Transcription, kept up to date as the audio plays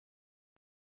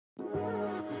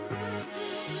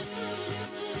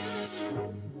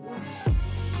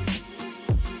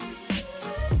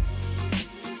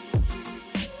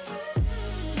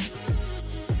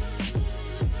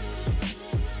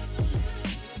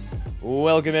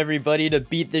Welcome everybody to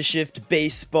Beat the Shift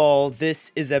Baseball.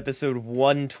 This is episode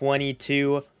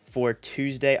 122 for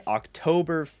Tuesday,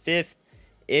 October 5th.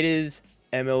 It is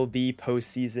MLB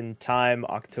postseason time.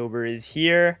 October is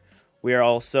here. We are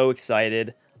all so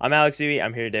excited. I'm Alex Uwe.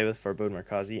 I'm here today with Farbode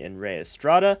Markazi and Ray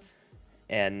Estrada.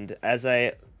 And as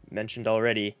I mentioned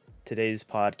already, today's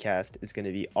podcast is going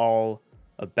to be all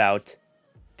about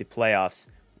the playoffs.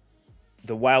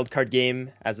 The wild card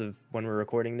game, as of when we're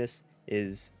recording this,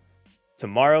 is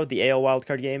tomorrow, the AL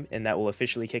wildcard game, and that will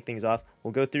officially kick things off.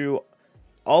 We'll go through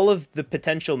all of the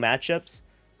potential matchups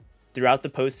throughout the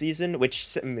postseason,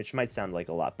 which might sound like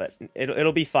a lot, but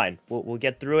it'll be fine. We'll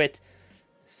get through it.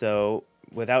 So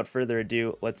without further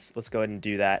ado, let's go ahead and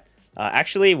do that.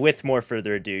 Actually, with more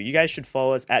further ado, you guys should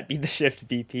follow us at Beat the Shift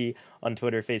BP on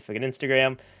Twitter, Facebook, and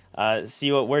Instagram.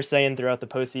 See what we're saying throughout the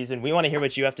postseason. We want to hear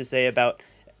what you have to say about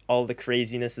all the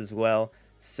craziness as well.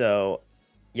 So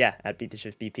yeah, at Beat the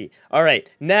Shift BP. All right,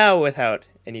 now without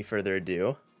any further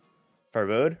ado,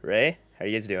 Farbode, Ray, how are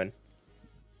you guys doing?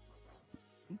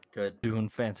 Good. Doing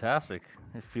fantastic.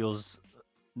 It feels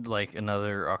like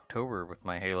another October with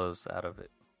my Halos out of it.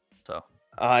 So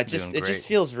It just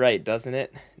feels right, doesn't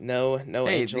it? No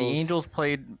hey, Angels. The Angels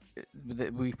played.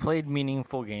 We played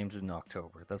meaningful games in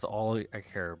October. That's all I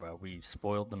care about. We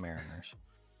spoiled the Mariners.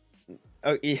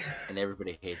 Oh, yeah. And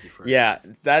everybody hates you for it. Yeah,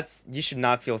 you should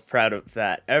not feel proud of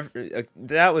that.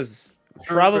 That was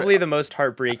probably the most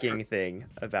heartbreaking thing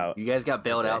about. You guys got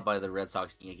bailed out by the Red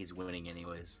Sox and Yankees winning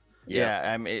anyways.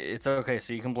 Yeah, I mean, it's okay,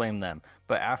 so you can blame them.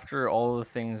 But after all the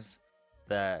things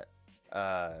that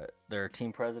their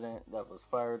team president that was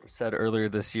fired said earlier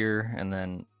this year, and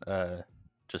then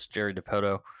just Jerry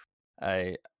DiPoto,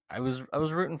 I was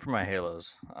rooting for my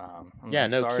Halos. Yeah,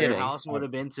 no kidding. How awesome would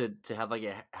have been to have like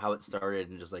how it started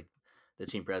and just like the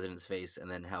team president's face,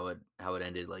 and then how it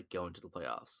ended, like going to the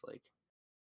playoffs. Like,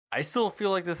 I still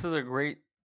feel like this is a great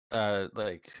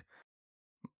like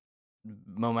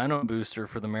momentum booster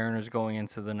for the Mariners going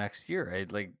into the next year.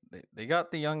 They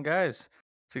got the young guys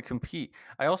to compete.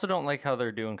 I also don't like how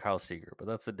they're doing Kyle Seager, but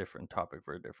that's a different topic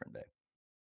for a different day.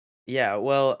 Yeah,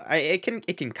 well, it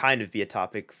can kind of be a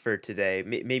topic for today.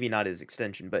 Maybe not as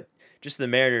extension, but just the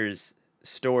Mariners'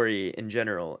 story in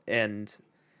general, and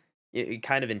it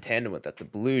kind of in tandem with that, the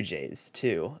Blue Jays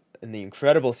too, and the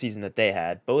incredible season that they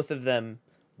had. Both of them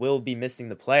will be missing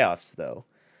the playoffs though,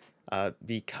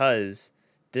 because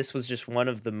this was just one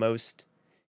of the most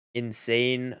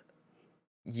insane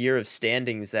year of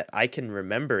standings that I can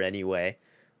remember anyway,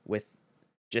 with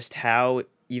just how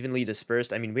evenly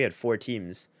dispersed. I mean, we had 4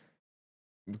 teams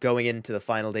going into the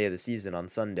final day of the season on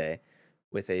Sunday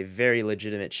with a very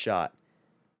legitimate shot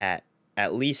at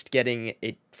least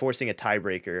forcing a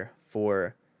tiebreaker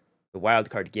for the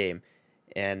wild card game.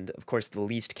 And of course, the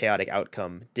least chaotic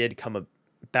outcome did come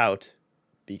about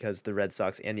because the Red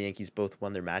Sox and the Yankees both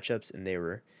won their matchups, and they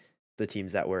were the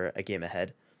teams that were a game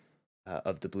ahead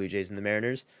of the Blue Jays and the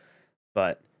Mariners.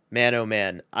 But man, oh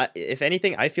man, if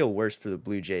anything, I feel worse for the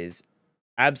Blue Jays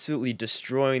absolutely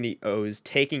destroying the O's,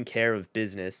 taking care of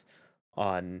business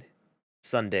on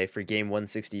Sunday for game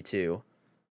 162.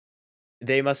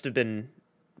 They must have been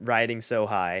riding so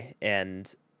high,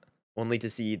 and only to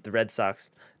see the Red Sox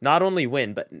not only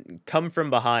win, but come from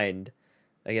behind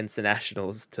against the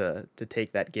Nationals to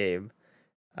take that game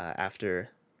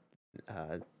after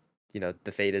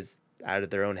the fate is out of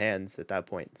their own hands at that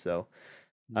point. So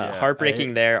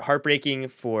heartbreaking there. Heartbreaking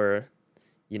for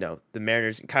the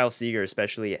Mariners. Kyle Seager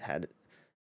especially had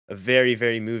a very,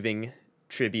 very moving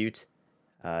tribute,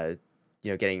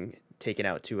 getting taken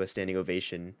out to a standing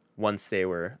ovation once they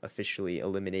were officially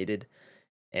eliminated.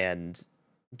 And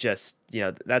just,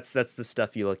 that's the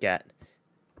stuff you look at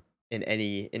in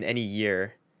any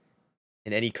year,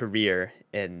 in any career,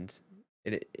 and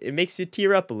it makes you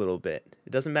tear up a little bit. It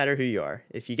doesn't matter who you are.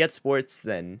 If you get sports,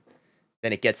 then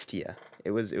it gets to you.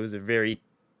 It was a very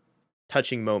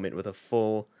touching moment with a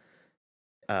full,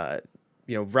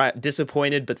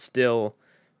 disappointed but still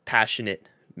passionate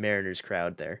Mariners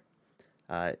crowd there.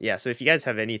 So if you guys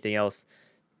have anything else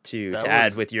to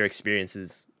add with your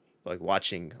experiences, like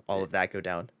watching all of that go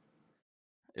down.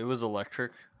 It was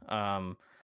electric.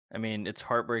 I mean, it's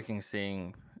heartbreaking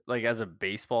seeing, like, as a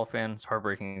baseball fan, it's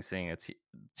heartbreaking seeing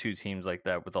two teams like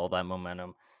that with all that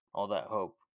momentum, all that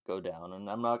hope go down. And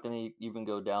I'm not going to even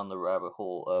go down the rabbit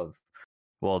hole of,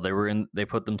 well, they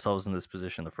put themselves in this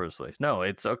position in the first place. No,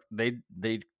 it's they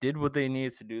did what they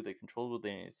needed to do. They controlled what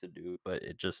they needed to do, but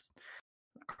it just,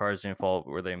 cards didn't fall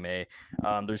where they may.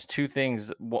 There's two things.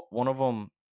 One of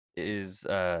them is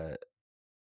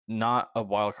not a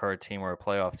wild card team or a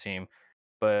playoff team,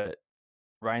 but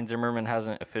Ryan Zimmerman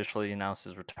hasn't officially announced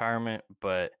his retirement,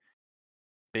 but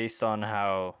based on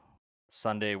how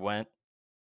Sunday went,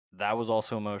 that was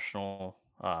also emotional.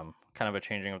 Kind of a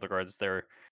changing of the guards there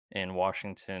in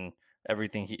Washington.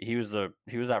 Everything he was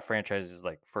that franchise's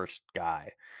like first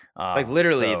guy. Like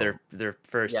literally So their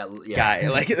first Yeah. guy.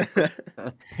 Like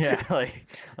yeah,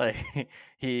 like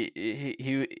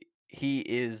he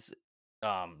is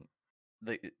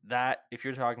that if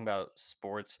you're talking about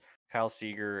sports, Kyle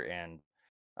Seager and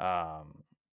um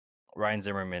Ryan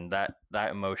Zimmerman, that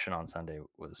emotion on Sunday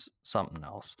was something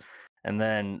else. And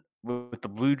then with the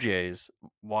Blue Jays,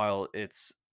 while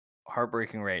it's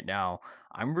heartbreaking right now,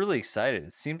 I'm really excited.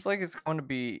 It seems like it's going to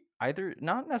be either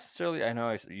not necessarily. I know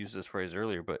I used this phrase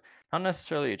earlier, but not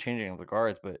necessarily a changing of the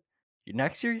guards. But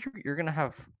next year, you're going to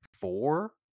have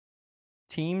 4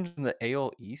 teams in the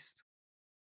AL East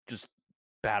just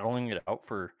battling it out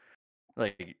for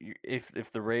like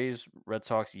if the Rays, Red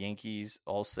Sox, Yankees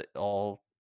all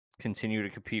continue to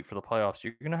compete for the playoffs,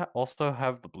 you're gonna also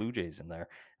have the Blue Jays in there.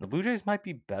 And the Blue Jays might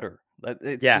be better.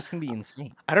 It's yeah. just gonna be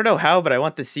insane. I don't know how, but I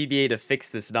want the CBA to fix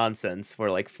this nonsense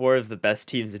where like 4 of the best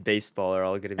teams in baseball are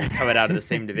all going to be coming out of the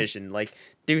same division. Like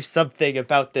do something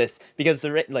about this because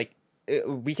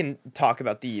we can talk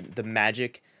about the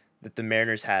magic that the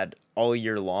Mariners had all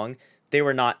year long. They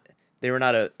were not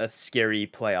a scary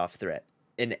playoff threat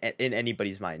in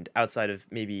anybody's mind outside of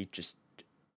maybe just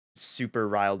super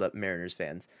riled up Mariners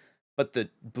fans. But the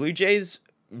Blue Jays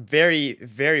very,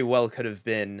 very well could have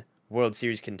been World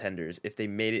Series contenders if they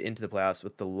made it into the playoffs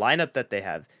with the lineup that they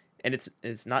have. And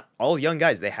it's not all young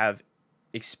guys. They have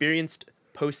experienced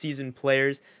postseason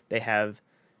players. They have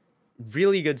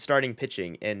really good starting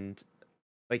pitching and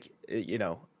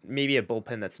maybe a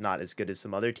bullpen that's not as good as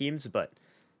some other teams, but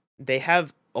they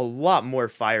have a lot more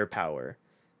firepower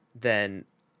than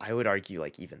I would argue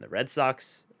like even the Red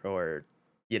Sox or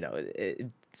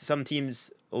some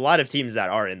teams, a lot of teams that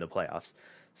are in the playoffs.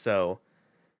 So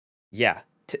yeah,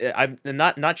 I'm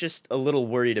not just a little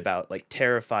worried about, like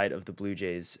terrified of the Blue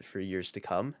Jays for years to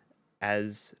come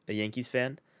as a Yankees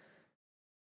fan.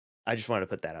 I just wanted to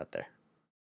put that out there.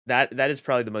 That is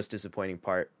probably the most disappointing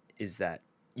part is that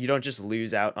you don't just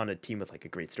lose out on a team with like a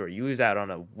great story. You lose out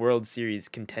on a World Series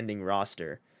contending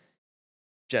roster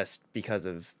just because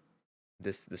of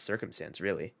this circumstance,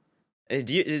 really.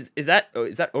 Is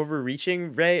that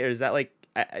overreaching, Ray, or is that like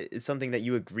is something that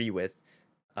you agree with?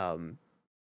 Um,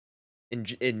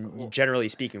 in Well, generally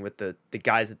speaking, with the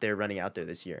guys that they're running out there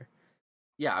this year.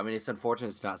 Yeah, I mean it's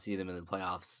unfortunate to not see them in the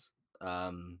playoffs.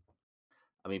 I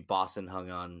mean Boston hung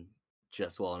on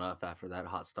just well enough after that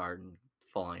hot start and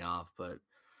falling off, but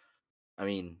I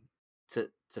mean to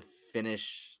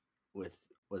finish with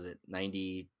was it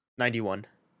 91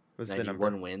 was the number.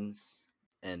 91 wins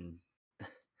and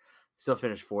still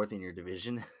finish 4th in your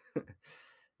division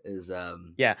is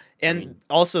Yeah, and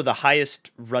also the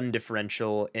highest run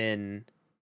differential in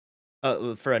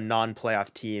for a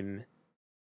non-playoff team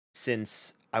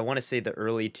since I want to say the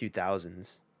early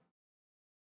 2000s.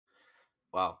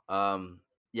 wow.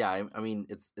 Yeah, I mean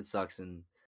it sucks, and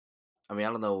I mean I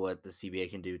don't know what the CBA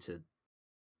can do to,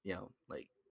 you know, like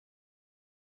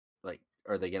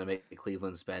are they gonna make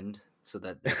Cleveland spend so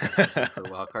that they can contend for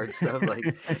wild card stuff? Like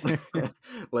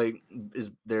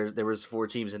there was 4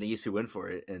 teams in the East who went for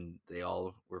it, and they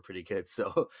all were pretty good.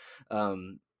 So,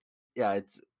 yeah,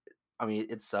 I mean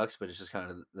it sucks, but it's just kind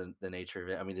of the nature of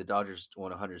it. I mean the Dodgers won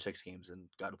 106 games and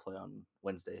got to play on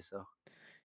Wednesday, so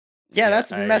Yeah, yeah,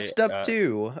 that's messed up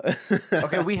too.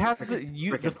 okay, we have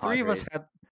Frickin'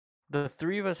 the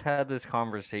 3 of us had this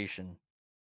conversation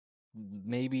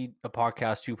maybe a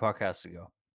podcast, 2 podcasts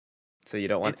ago. So you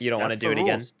don't want to That's do the it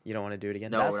again? rules. You don't want to do it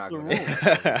again? No, That's we're the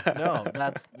not gonna. rules.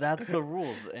 No, that's the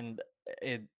rules, and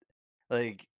it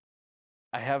like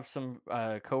I have some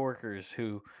coworkers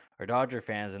who are Dodger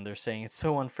fans, and they're saying it's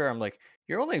so unfair. I'm like,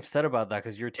 you're only upset about that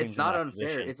because your team's It's in not that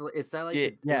unfair. position. It's not like Yeah,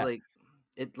 yeah.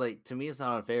 it like to me it's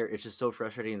not unfair. It's just so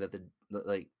frustrating that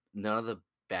like none of the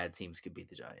bad teams could beat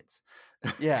the Giants.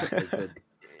 Yeah. Like the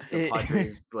It-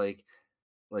 Padres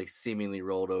like seemingly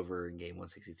rolled over in game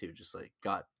 162, just like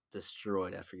got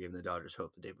destroyed after giving the Dodgers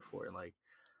hope the day before, and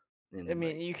I mean,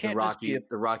 like you can't just be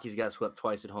the Rockies got swept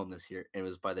twice at home this year, and it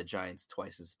was by the Giants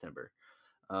twice in September.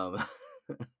 Um,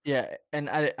 yeah, and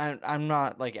I'm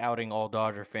not like outing all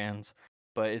Dodger fans,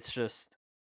 but it's just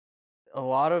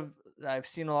I've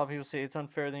seen a lot of people say it's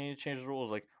unfair. They need to change the rules.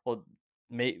 Like, well,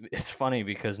 it's funny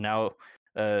because now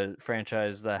a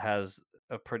franchise that has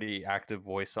a pretty active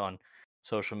voice on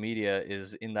social media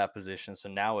is in that position, so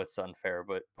now it's unfair.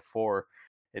 But before,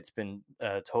 it's been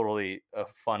totally a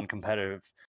fun, competitive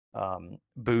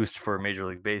boost for Major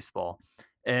League Baseball,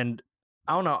 and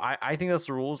I don't know. I think that's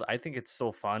the rules. I think it's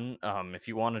still fun. If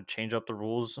you want to change up the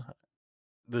rules,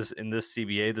 this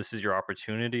CBA, this is your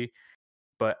opportunity,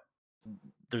 but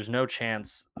there's no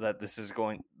chance that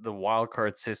the wild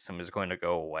card system is going to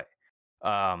go away.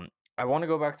 I want to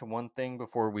go back to one thing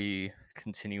before we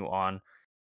continue on.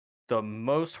 The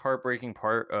most heartbreaking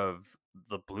part of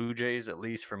the Blue Jays, at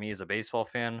least for me as a baseball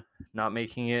fan, not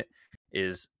making it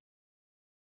is,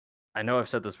 I know I've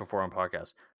said this before on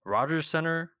podcasts, Rogers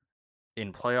Center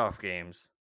in playoff games,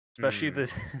 especially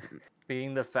the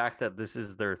being the fact that this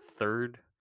is their third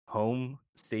home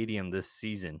stadium this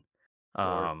season.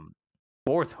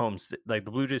 Fourth home, like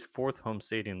the Blue Jays' fourth home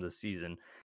stadium this season,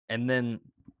 and then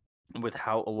with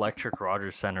how electric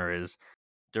Rogers Center is,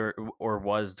 or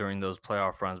was during those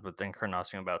playoff runs with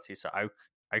Encarnacion and Bautista,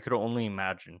 I could only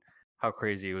imagine how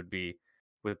crazy it would be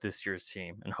with this year's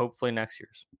team and hopefully next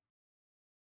year's.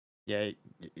 Yeah,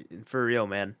 for real,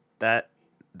 man. That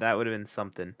would have been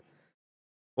something.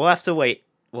 We'll have to wait.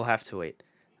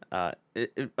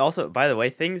 Also, by the way,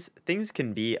 things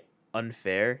can be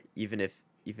unfair even if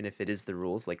it is the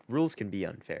rules. Like, rules can be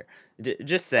unfair.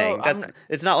 Just saying.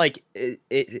 It's not like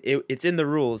it's in the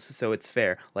rules, so it's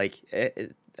fair. Like,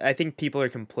 I think people are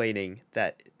complaining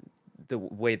that the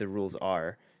way the rules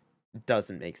are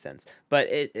doesn't make sense. But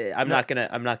I'm not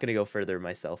gonna go further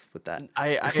myself with that.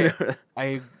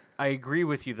 I agree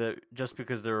with you that just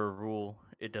because they're a rule,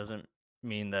 it doesn't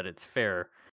mean that it's fair.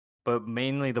 But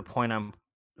mainly the point I'm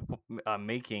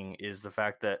making is the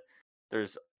fact that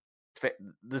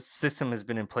this system has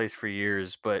been in place for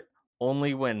years, but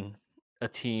only when a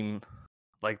team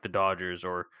like the Dodgers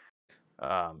or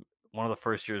one of the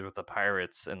first years with the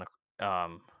Pirates and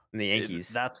the Yankees.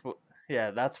 That's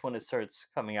when it starts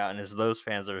coming out, and it's those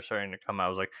fans that are starting to come out. I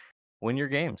was like, win your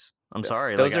games. I'm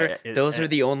sorry. Those are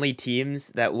the only teams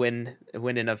that win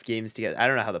enough games to get. I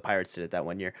don't know how the Pirates did it that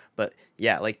one year, but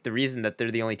yeah, like the reason that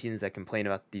they're the only teams that complain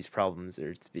about these problems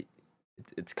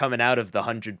it's coming out of the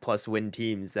 100+ win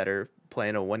teams that are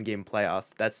playing a 1-game playoff.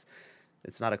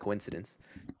 It's not a coincidence.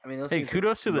 I mean,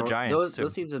 kudos to the Giants.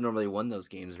 Those teams have normally won those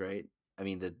games, right? I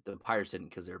mean, the Pirates didn't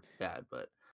because they're bad, but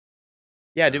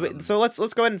yeah. So let's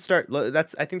go ahead and start.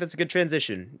 I think that's a good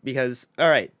transition because all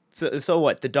right. So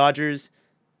what? The Dodgers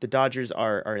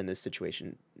are in this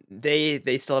situation. They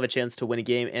still have a chance to win a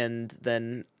game, and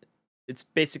then it's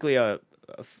basically a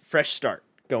fresh start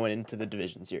going into the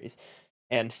division series.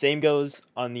 And same goes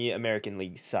on the American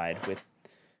League side with,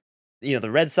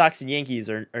 the Red Sox and Yankees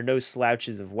are no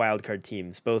slouches of wild card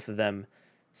teams. Both of them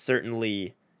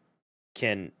certainly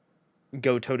can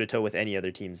go toe to toe with any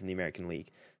other teams in the American League.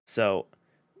 So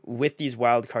with these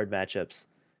wild card matchups,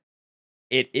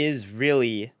 it is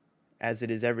really, as it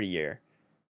is every year,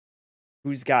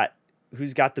 who's got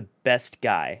the best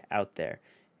guy out there.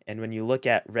 And when you look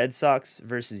at Red Sox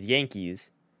versus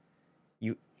Yankees,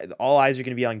 all eyes are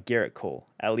going to be on Garrett Cole,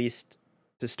 at least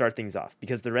to start things off,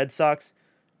 because the Red Sox,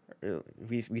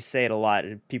 we say it a lot,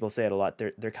 and people say it a lot.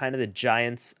 They're kind of the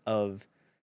Giants of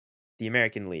the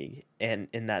American League, and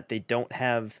in that they don't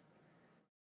have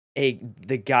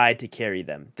the guy to carry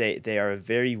them. They are a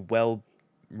very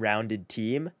well-rounded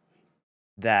team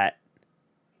that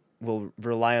will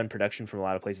rely on production from a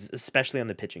lot of places, especially on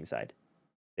the pitching side.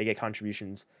 They get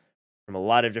contributions from a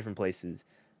lot of different places,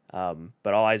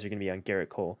 but all eyes are going to be on Garrett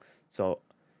Cole. So,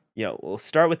 we'll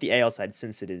start with the AL side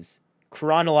since it is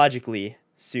chronologically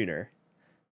sooner.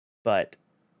 But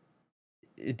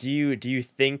do you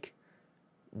think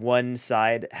one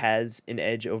side has an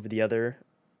edge over the other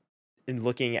in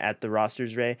looking at the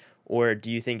rosters, Ray? Or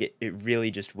do you think it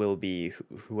really just will be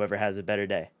whoever has a better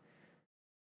day?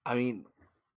 I mean,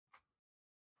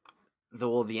 the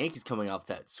Yankees coming off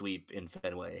that sweep in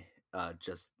Fenway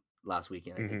just last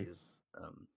weekend, I think is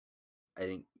I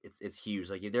think it's huge.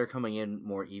 Like, if they're coming in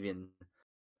more even,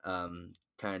 kind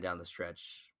of down the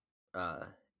stretch,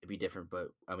 it'd be different. But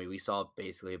I mean, we saw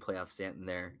basically a playoff Stanton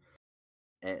there,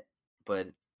 but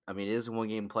I mean, it is a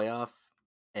 1-game playoff,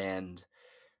 and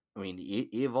I mean,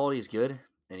 Eovaldi is good,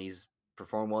 and he's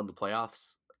performed well in the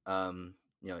playoffs.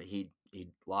 He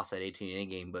lost that 18-inning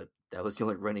game, but that was the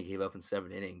only run he gave up in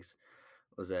 7 innings.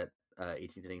 Was that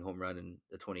 18th inning home run in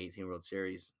the 2018 World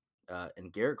Series?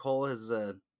 And Garrett Cole has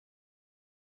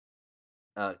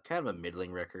kind of a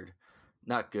middling record,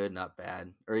 not good, not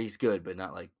bad, or he's good but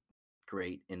not like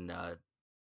great in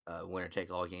winner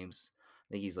take all games.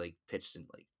 I think he's like pitched in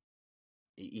like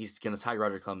he's gonna tie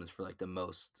Roger Clemens for like the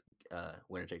most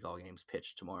winner take all games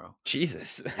pitched tomorrow.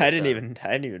 Jesus, I didn't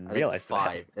even realize 5.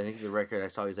 I think the record I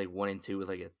saw was like 1-2 with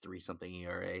like a 3-something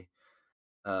ERA.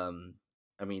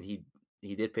 I mean,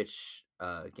 he did pitch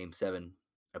Game 7,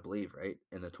 I believe, right,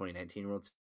 in the 2019 World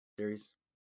Series.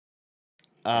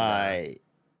 I'm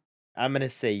gonna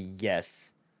say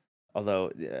yes.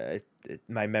 Although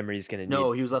my memory is gonna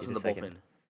No, need he was left need in a the second. bullpen.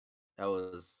 That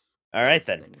was All that right was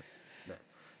the then. thing.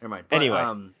 Never mind. But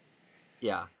Anyway,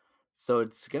 yeah. So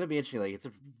it's gonna be interesting. Like it's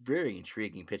a very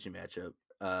intriguing pitching matchup.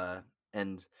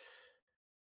 And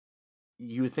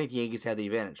you would think the Yankees had the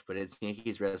advantage, but it's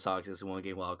Yankees Red Sox. It's a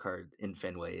 1-game wild card in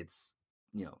Fenway. It's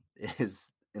it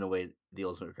is in a way the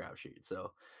ultimate crapshoot.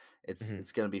 So mhm.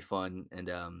 it's gonna be fun. And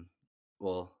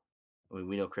well, I mean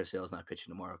we know Chris Sale's not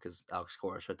pitching tomorrow because Alex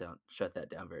Cora shut that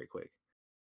down very quick.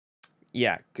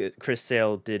 Yeah, Chris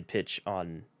Sale did pitch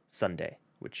on Sunday,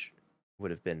 which would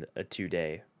have been a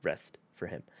 2-day rest for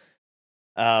him.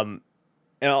 And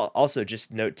I'll also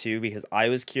just note too, because I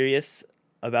was curious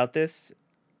about this.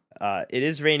 It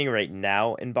is raining right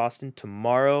now in Boston.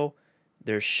 Tomorrow,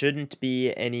 there shouldn't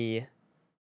be any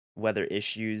weather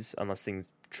issues unless things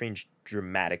change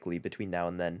dramatically between now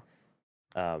and then.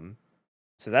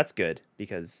 So that's good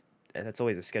because that's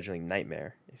always a scheduling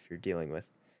nightmare if you're dealing with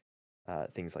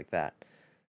things like that.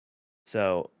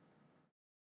 So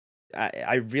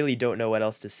I really don't know what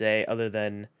else to say other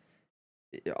than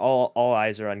all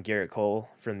eyes are on Garrett Cole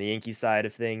from the Yankee side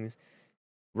of things.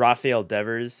 Rafael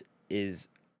Devers is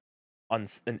on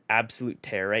an absolute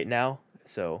tear right now,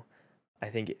 so I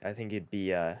think it'd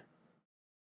be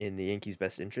in the Yankees'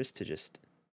 best interest to just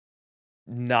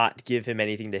not give him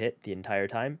anything to hit the entire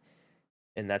time,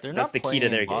 and that's They're that's not the key to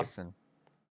playing their in game. Boston.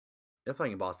 They're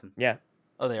playing in Boston. Yeah,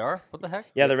 Oh, they are? What the heck?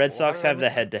 yeah. The Red How Sox did I have the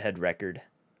miss that? head-to-head record,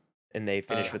 and they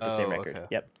finished with the same record. Okay.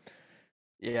 Yep.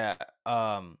 Yeah.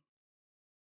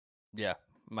 Yeah.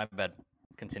 My bad.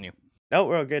 Continue. Oh,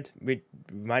 we're all good. We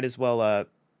might as well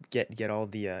get all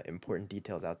the important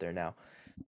details out there now.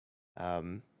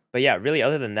 But yeah, really,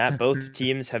 other than that, both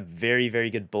teams have very,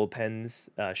 very good bullpens.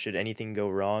 Should anything go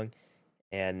wrong,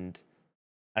 and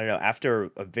I don't know. After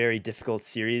a very difficult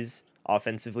series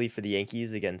offensively for the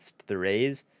Yankees against the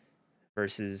Rays,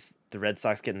 versus the Red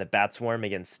Sox getting the bat swarm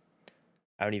against,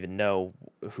 I don't even know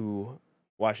who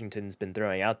Washington's been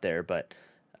throwing out there, but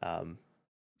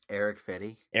Eric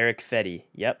Fetty. Eric Fetty,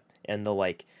 yep, and the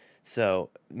like. So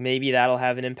maybe that'll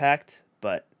have an impact,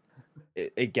 but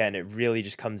again, it really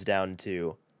just comes down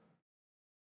to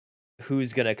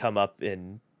who's gonna come up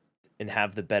and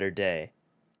have the better day.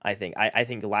 I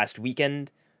think last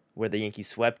weekend where the Yankees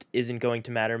swept isn't going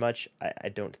to matter much. I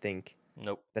don't think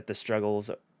Nope. that the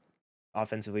struggles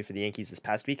offensively for the Yankees this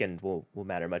past weekend will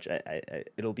matter much.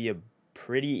 It'll be a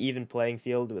pretty even playing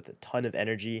field with a ton of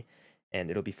energy,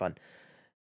 and it'll be fun.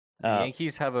 The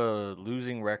Yankees have a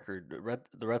losing record.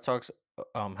 The Red Sox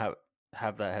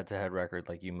have that head-to-head record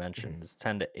like you mentioned. It's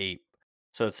 10-8.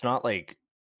 So it's not like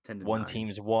 10-9. one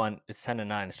team's won. It's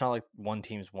 10-9. It's not like one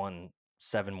team's won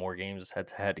 7 more games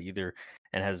head-to-head either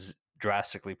and has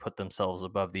drastically put themselves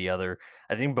above the other.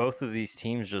 I think both of these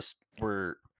teams just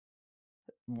were.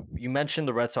 You mentioned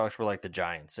the Red Sox were like the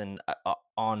Giants, and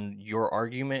on your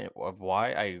argument of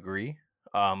why, I agree.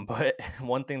 But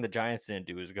one thing the Giants didn't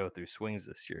do is go through swings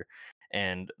this year,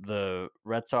 and the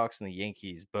Red Sox and the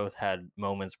Yankees both had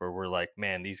moments where we're like,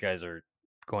 man, these guys are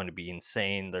going to be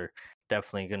insane. They're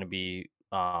definitely going to be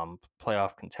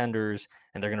playoff contenders,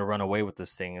 and they're going to run away with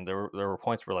this thing. And there were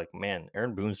points where like, man,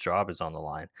 Aaron Boone's job is on the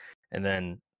line, and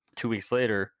then 2 weeks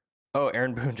later, oh,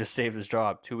 Aaron Boone just saved his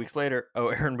job. 2 weeks later, oh,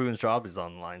 Aaron Boone's job is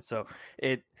on the line. So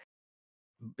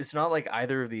it's not like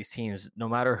either of these teams, no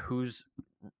matter whose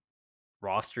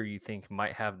roster you think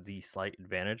might have the slight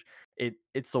advantage,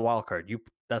 it's the wild card.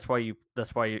 That's why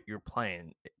you're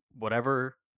playing.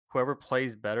 Whoever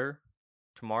plays better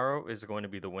tomorrow is going to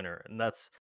be the winner. And that's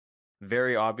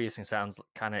very obvious and sounds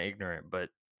kind of ignorant, but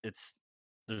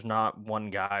there's not one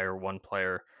guy or one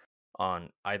player on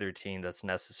either team that's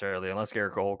necessarily, unless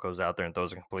Garrett Cole goes out there and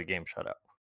throws a complete game shutout.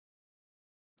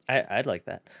 I'd like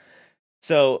that.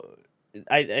 So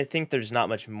I think there's not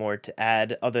much more to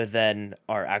add other than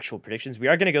our actual predictions. We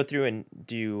are going to go through and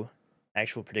do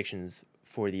actual predictions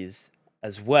for these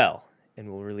as well, and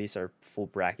we'll release our full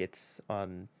brackets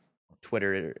on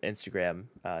Twitter or Instagram,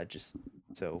 just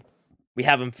so we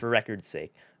have them for record's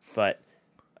sake. But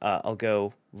I'll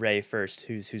go Ray first.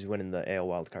 Who's winning the AL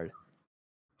wild card?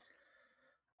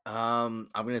 I'm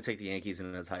gonna take the Yankees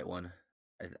in a tight one.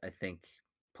 I think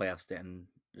playoff Stanton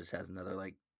just has another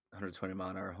like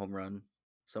 120-mile-an-hour home run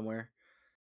somewhere.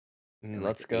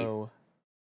 Let's go.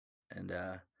 And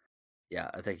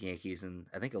yeah, I take the Yankees and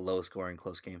I think a low scoring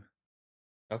close game.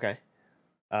 Okay.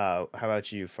 How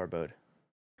about you, Farbode?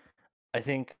 I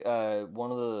think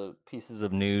one of the pieces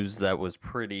of news that was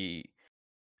pretty,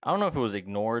 I don't know if it was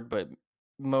ignored, but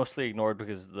mostly ignored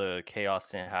because the chaos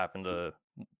didn't happen, the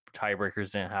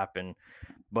tiebreakers didn't happen.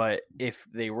 But if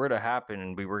they were to happen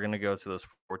and we were going to go to those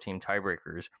 4-team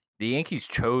tiebreakers, The Yankees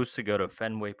chose to go to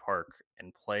Fenway Park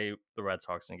and play the Red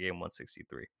Sox in game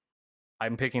 163.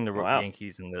 I'm picking the Wow.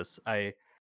 Yankees in this. I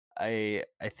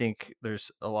think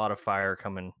there's a lot of fire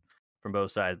coming from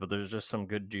both sides, but there's just some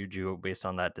good juju based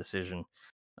on that decision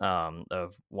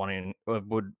of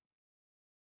would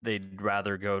they'd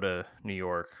rather go to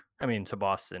to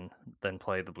Boston than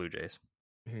play the Blue Jays.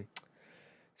 Mhm.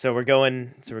 So we're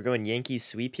going Yankees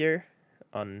sweep here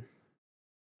on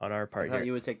our I part thought here.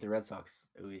 you would take the Red Sox.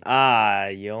 You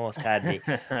almost had me.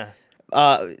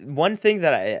 One thing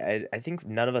that I think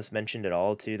none of us mentioned at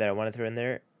all too that I want to throw in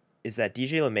there is that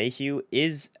DJ LeMahieu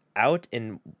is out,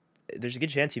 and there's a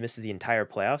good chance he misses the entire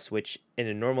playoffs, which in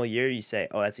a normal year you say,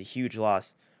 oh, that's a huge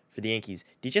loss for the Yankees.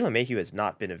 DJ LeMahieu has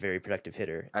not been a very productive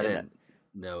hitter. I didn't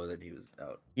know that he was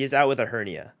out. He is out with a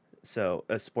hernia, so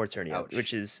a sports hernia, Ouch.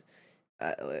 which is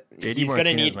JD he's going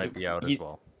to need. might be out as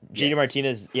well. JD Yes.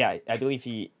 Martinez, yeah, I believe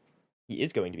he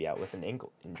is going to be out with an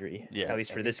ankle injury, Yeah. at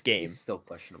least I for think this game. He's still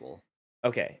questionable.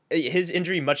 Okay, his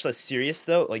injury much less serious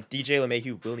though. Like DJ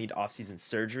LeMahieu will need offseason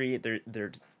surgery.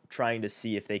 They're trying to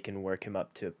see if they can work him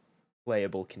up to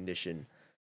playable condition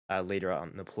later on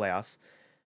in the playoffs.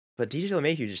 But DJ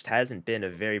LeMahieu just hasn't been a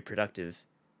very productive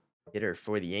hitter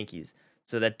for the Yankees.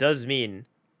 So that does mean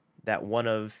that one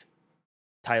of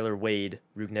Tyler Wade,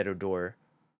 Rougned Odor,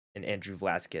 and Andrew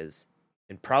Vasquez,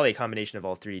 and probably a combination of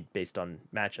all three based on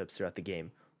matchups throughout the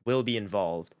game, will be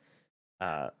involved.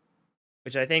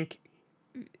 Which I think,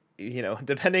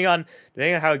 depending on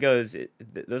how it goes,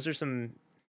 those are some,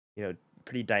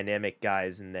 pretty dynamic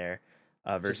guys in there.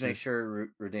 Versus, Just make sure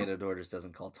Rougned Odor just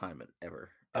doesn't call time ever.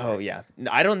 Oh yeah,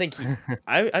 no, I don't think he.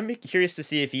 I'm curious to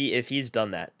see if he's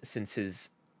done that since his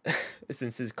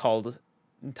called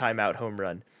timeout home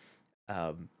run.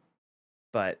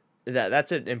 But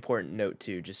that's an important note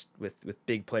too, just with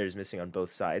big players missing on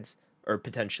both sides, or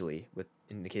potentially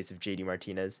in the case of JD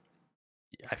Martinez.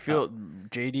 I feel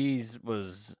JD's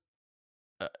was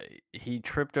he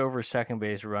tripped over second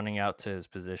base running out to his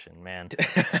position, man.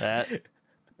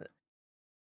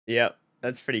 Yep,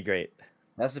 that's pretty great.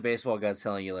 That's the baseball guys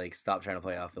telling you, like, stop trying to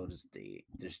play outfield,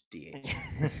 just DH.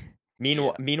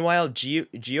 Meanwhile, Gio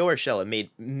Urshela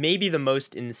made maybe the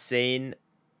most insane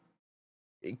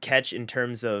catch in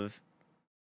terms of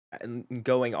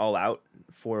going all out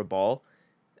for a ball,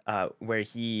 where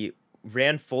he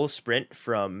ran full sprint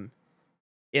from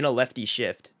in a lefty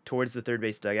shift towards the third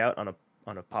base dugout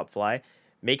on a pop fly,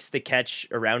 makes the catch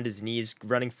around his knees,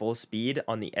 running full speed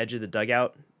on the edge of the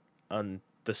dugout on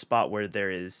the spot where there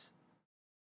is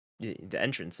the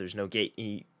entrance. There's no gate.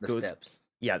 He goes steps.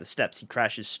 Yeah, the steps. He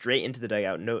crashes straight into the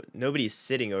dugout. Nobody's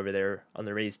sitting over there on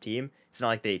the Rays team. It's not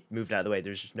like they moved out of the way.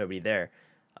 There's just nobody there.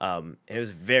 And it was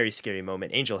a very scary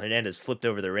moment. Angel Hernandez flipped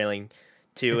over the railing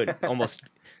too and almost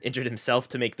injured himself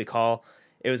to make the call.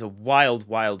 It was a wild,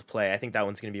 wild play. I think that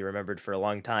one's going to be remembered for a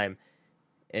long time.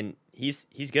 And he's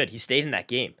good. He stayed in that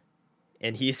game,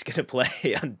 and he's going to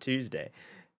play on Tuesday.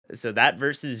 So that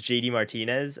versus JD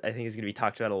Martinez, I think, is going to be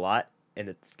talked about a lot, and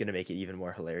it's going to make it even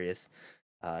more hilarious.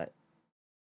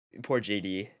 Poor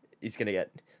JD. He's going to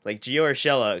get, like, Gio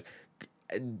Urshela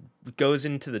goes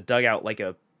into the dugout like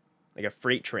a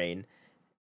freight train,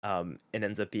 and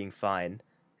ends up being fine.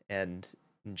 And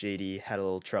JD had a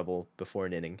little trouble before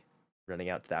an inning running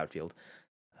out to the outfield.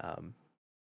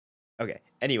 Okay.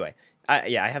 Anyway,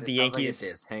 I have the Yankees. Like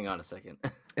it is. Hang on a second.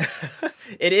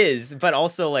 It is, but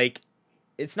also, like,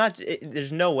 it's not.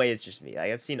 There's no way it's just me.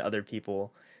 I've seen other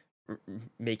people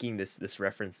making this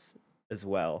reference as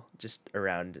well, just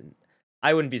around, and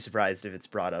I wouldn't be surprised if it's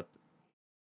brought up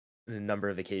in a number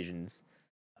of occasions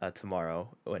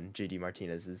tomorrow when JD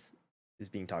Martinez is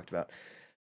being talked about.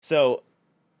 So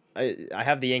I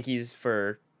have the Yankees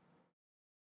for.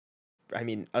 I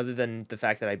mean, other than the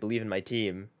fact that I believe in my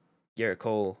team, Garrett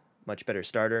Cole, much better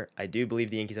starter. I do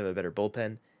believe the Yankees have a better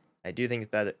bullpen. I do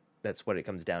think that that's what it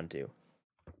comes down to.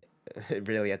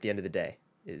 Really, at the end of the day,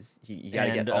 is you got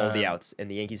to get all the outs, and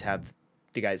the Yankees have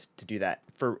the guys to do that.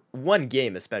 For one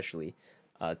game especially,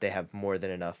 they have more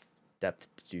than enough depth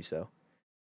to do so.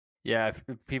 Yeah, if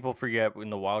people forget, when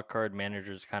the wild card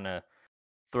managers kind of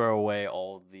throw away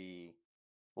all the,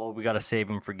 well, we got to save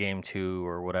him for game 2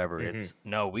 or whatever. Mhm. It's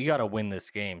no, we got to win this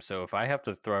game. So if I have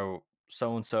to throw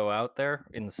so-and-so out there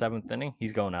in the 7th inning,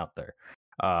 he's going out there.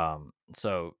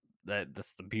 So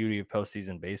that's the beauty of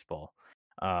postseason baseball.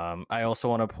 I also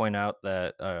want to point out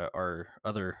that our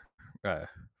other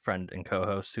friend and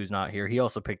co-host who's not here, he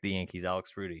also picked the Yankees,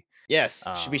 Alex Rudy. Yes,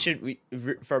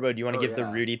 Farbo, do you want to give the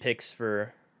Rudy picks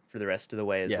for the rest of the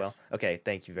way as well? Okay,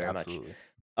 thank you very much.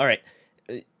 All right.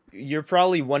 you're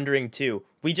probably wondering too.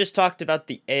 We just talked about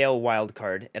the AL wild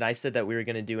card, and I said that we were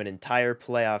gonna do an entire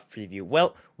playoff preview.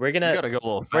 Well, we're You gonna gotta go a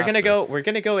little we're gonna faster. go we're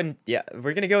gonna go in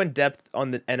we're gonna go in depth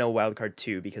on the NL wild card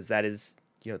too, because that is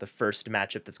the first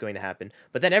matchup that's going to happen.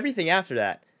 But then everything after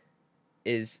that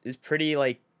is pretty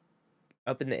like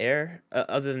up in the air.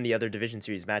 Other than the other division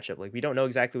series matchup, like we don't know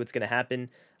exactly what's gonna happen.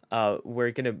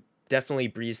 We're gonna definitely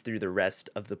breeze through the rest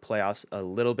of the playoffs a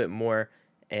little bit more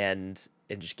and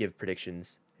just give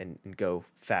predictions and go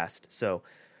fast. So,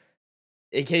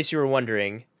 in case you were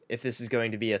wondering if this is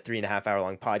going to be a 3.5 hour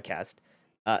long podcast,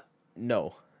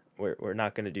 no, we're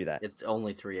not going to do that. It's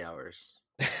only 3 hours.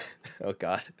 Oh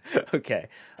God. Okay.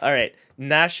 All right.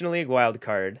 National League wild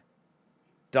card.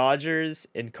 Dodgers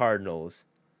and Cardinals.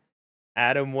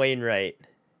 Adam Wainwright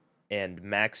and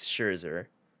Max Scherzer.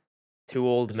 Two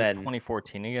old Is it men.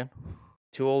 2014 again?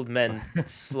 Two old men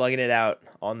slugging it out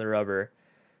on the rubber.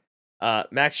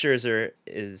 Max Scherzer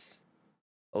is,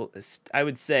 I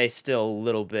would say, still a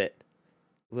little bit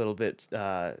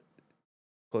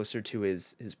closer to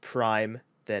his prime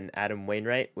than Adam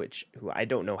Wainwright, who I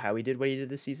don't know how he did what he did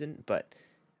this season, but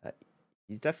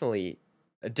he's definitely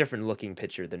a different looking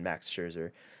pitcher than Max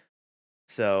Scherzer.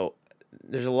 So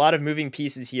there's a lot of moving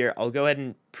pieces here. I'll go ahead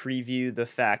and preview the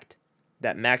fact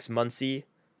that Max Muncy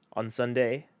on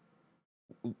Sunday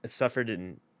suffered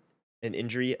an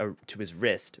injury to his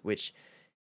wrist, which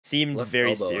seemed Left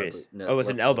very elbow, serious. no, Oh, it was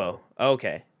an left elbow.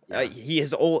 Okay. Yeah.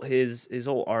 His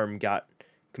whole arm got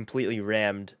completely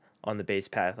rammed on the base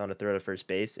path on a throw to first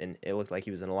base, and it looked like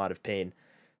he was in a lot of pain.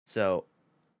 So,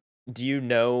 do you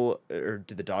know, or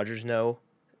do the Dodgers know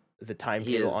the He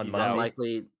timetable is on Muncy?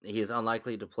 unlikely. He is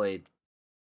unlikely to play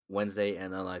Wednesday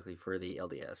and unlikely for the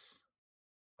LDS.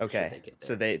 should Okay, they get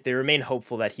so there. they remain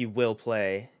hopeful that he will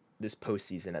play this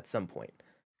postseason at some point.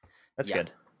 That's Yeah.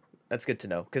 good. That's good to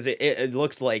know, because it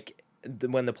looked like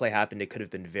when the play happened, it could have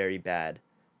been very bad.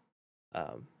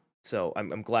 So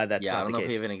I'm glad that's Yeah, I not don't the know if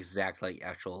we case. have an exact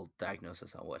actual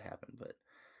diagnosis on what happened, but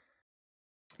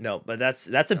No, but that's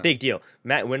a big deal,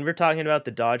 Matt. When we're talking about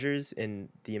the Dodgers and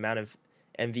the amount of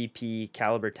MVP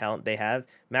caliber talent they have,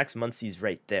 Max Muncy's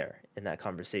right there in that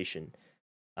conversation,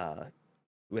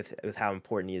 with how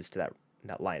important he is to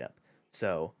that lineup.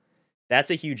 So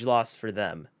that's a huge loss for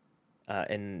them.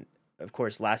 And of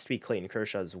course, last week Clayton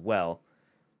Kershaw as well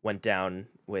went down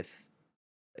with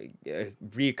a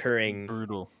reoccurring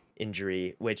Brutal.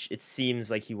 injury, which it seems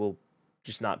like he will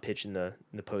just not pitch in the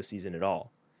postseason at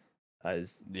all,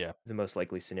 is Yeah. the most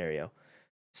likely scenario.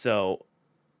 So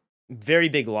very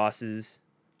big losses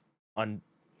on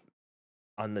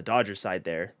the Dodgers side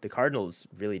there. The Cardinals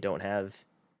really don't have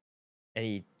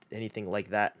anything like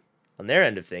that on their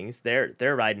end of things.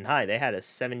 They're riding high. They had a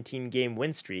 17-game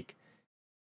win streak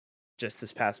just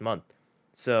this past month.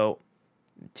 So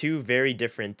two very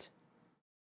different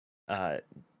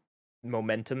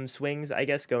momentum swings, I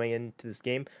guess, going into this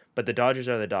game. But the Dodgers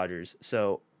are the Dodgers.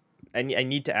 So I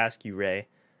need to ask you, Ray,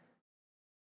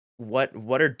 what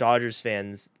are Dodgers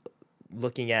fans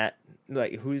looking at?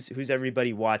 Like, who's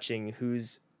everybody watching? Who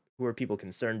are people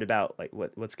concerned about? Like,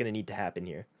 what's going to need to happen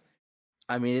here?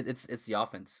 I mean, it's the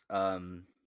offense.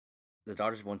 The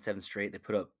Dodgers have won 7 straight. They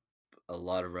put up a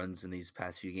lot of runs in these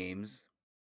past few games,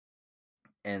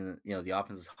 and the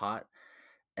offense is hot.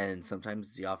 And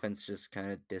sometimes the offense just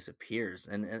kind of disappears,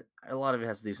 and a lot of it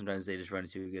has to do. Sometimes they just run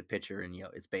into a good pitcher, and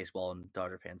it's baseball, and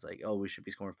Dodger fans like, oh, we should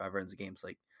be scoring 5 runs a game. It's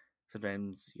like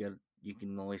sometimes you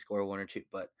can only score 1 or 2,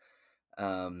 but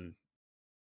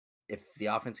if the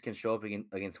offense can show up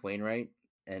against Wainwright,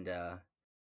 and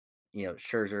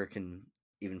Scherzer can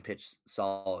even pitch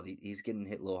solid. He's getting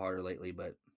hit a little harder lately,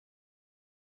 but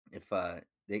if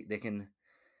they can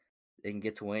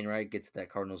get to Wainwright, get to that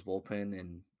Cardinals bullpen,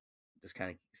 and just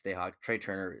kind of stay hot. Trey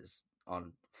Turner is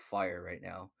on fire right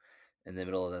now in the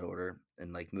middle of that order,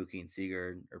 and like Mookie and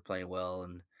Seager are playing well,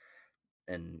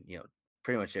 and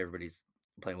pretty much everybody's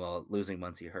playing well. Losing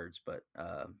Muncy hurts, but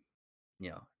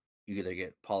you either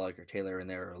get Pollock or Taylor in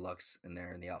there or Lux in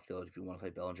there in the outfield if you want to play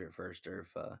Bellinger at first, or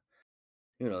if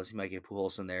who knows, you might get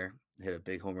Pujols in there, hit a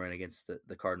big home run against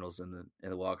the Cardinals in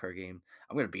the wild card game.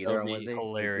 I'm gonna be there That'll on be Wednesday.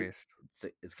 hilarious.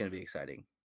 It's gonna be exciting.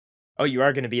 Oh, you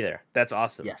are going to be there. That's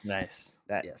awesome. Yes. Nice.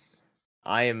 Yes.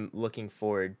 I am looking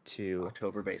forward to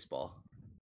October baseball.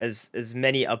 as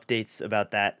many updates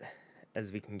about that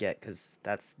as we can get, because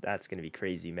that's going to be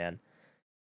crazy, man.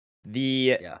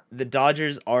 The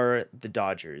Dodgers are the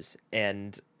Dodgers,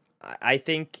 and I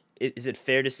think is it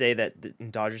fair to say that the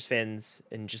Dodgers fans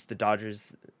and just the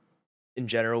Dodgers in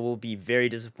general will be very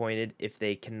disappointed if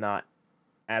they cannot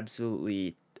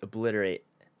absolutely obliterate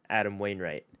Adam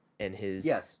Wainwright and his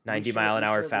Yes,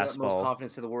 90-mile-an-hour we should have the utmost fastball.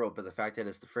 confidence in the world, but the fact that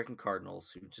it's the freaking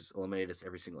Cardinals who just eliminate us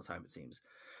every single time, it seems.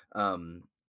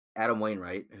 Adam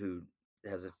Wainwright, who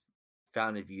has a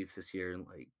fountain of youth this year, and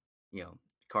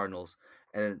Cardinals,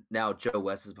 and now Joe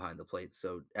West is behind the plate,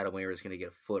 so Adam Wainwright is going to get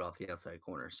a foot off the outside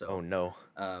corner. So, Oh no.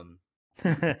 um,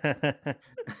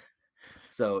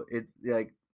 so it's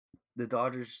like the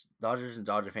Dodgers and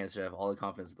Dodger fans should have all the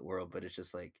confidence in the world, but it's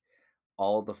just like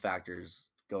all the factors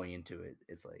going into it.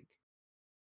 It's like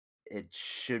it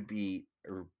should be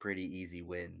a pretty easy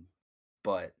win,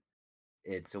 but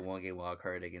it's a 1-game wild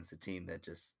card against a team that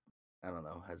just I don't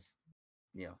know has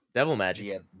Devil magic.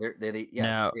 yeah they're the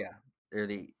Now- they're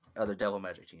the other Devil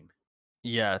Magic team.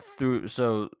 Yeah, through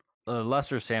so a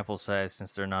lesser sample size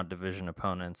since they're not division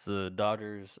opponents. The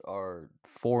Dodgers are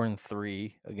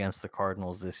 4-3 against the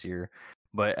Cardinals this year,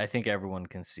 but I think everyone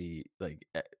can see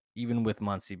even with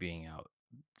Muncy being out,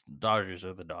 Dodgers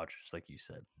are the Dodgers, like you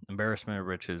said. Embarrassment of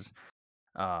riches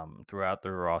throughout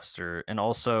their roster, and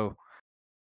also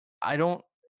I don't.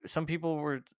 Some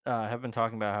people have been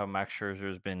talking about how Max Scherzer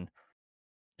has been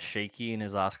shaky in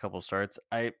his last couple starts.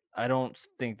 I don't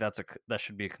think that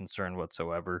should be a concern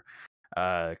whatsoever.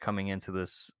 Coming into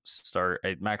this start,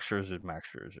 Max Scherzer, Max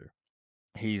Scherzer.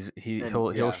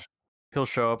 He'll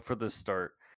show up for this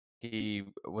start. He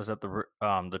was at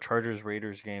the Chargers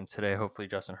Raiders game today. Hopefully,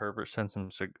 Justin Herbert sends him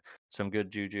some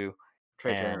good juju.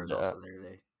 Trey Turner was also there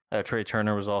today. Trey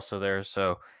Turner was also there.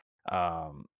 So,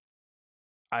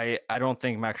 I don't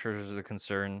think Max Scherzer is a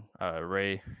concern.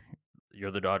 Ray,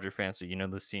 you're the Dodger fan, so you know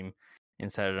this team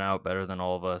inside and out better than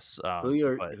all of us.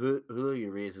 Julio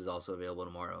Urias is also available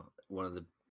tomorrow. One of the,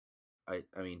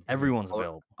 I mean, everyone's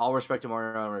available. All respect to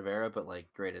Mariano Rivera, but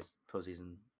greatest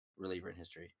postseason reliever in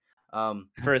history.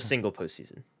 For a single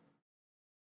postseason.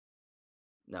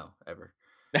 No, ever.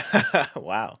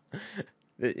 Wow.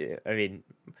 I mean,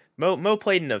 Mo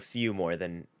played in a few more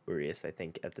than Urias, I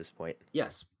think, at this point.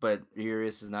 Yes, but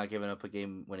Urias has not given up a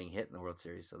game-winning hit in the World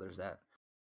Series, so there's that.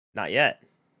 Not yet.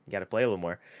 You got to play a little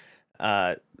more.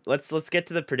 Let's get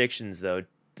to the predictions though.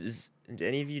 Do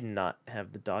any of you not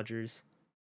have the Dodgers?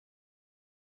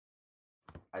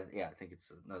 I think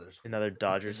it's another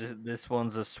Dodgers. This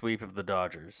one's a sweep of the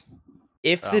Dodgers.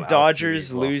 If the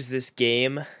Dodgers lose this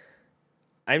game,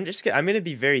 I'm going to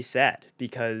be very sad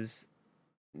because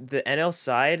the NL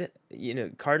side,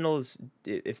 Cardinals,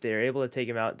 if they're able to take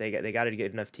him out, they got a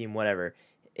good enough team, whatever.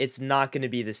 It's not going to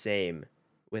be the same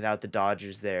without the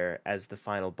Dodgers there as the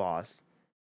final boss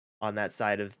on that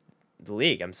side of the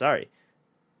league. I'm sorry.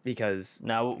 Because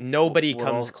now nobody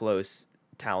comes close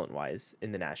talent-wise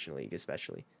in the National League,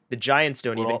 especially. The Giants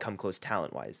don't even come close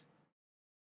talent-wise.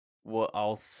 What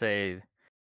I'll say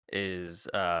is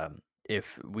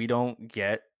if we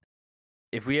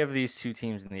have these two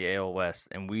teams in the AL West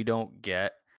and we don't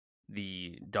get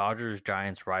the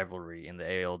Dodgers-Giants rivalry in the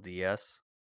ALDS,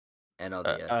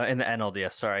 NLDS. In the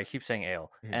NLDS, sorry, I keep saying AL.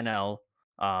 Mm-hmm. NL,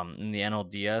 in the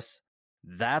NLDS,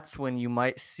 that's when you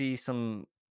might see some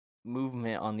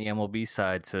movement on the MLB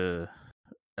side to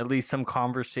at least some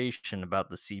conversation about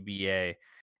the CBA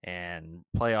and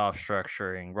playoff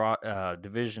structuring,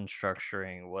 division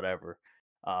structuring, whatever.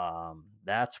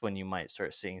 That's when you might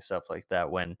start seeing stuff like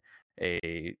that when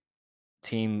a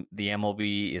team the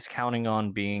MLB is counting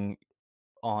on being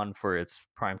on for its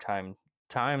primetime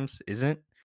times isn't.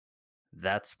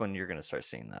 That's when you're going to start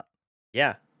seeing that.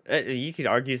 Yeah. You could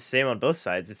argue the same on both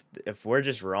sides. If we're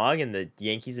just wrong and the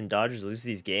Yankees and Dodgers lose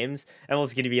these games,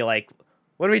 everyone's going to be like,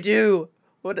 what do we do?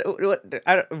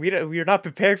 We're not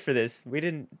prepared for this. We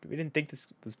didn't think this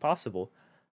was possible.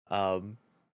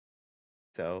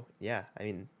 So yeah, I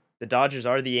mean, the Dodgers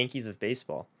are the Yankees of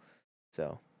baseball.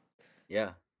 So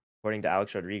yeah, according to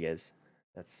Alex Rodriguez,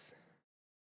 that's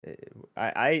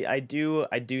I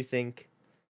do think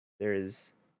there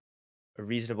is a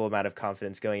reasonable amount of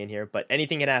confidence going in here, but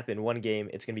anything can happen. One game,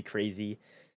 it's gonna be crazy,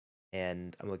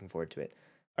 and I'm looking forward to it.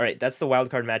 All right, that's the wild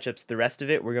card matchups. The rest of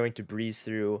it, we're going to breeze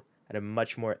through at a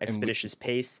much more expeditious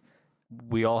pace.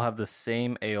 We all have the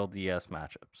same ALDS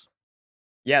matchups.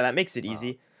 Yeah, that makes it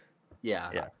easy.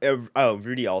 Yeah.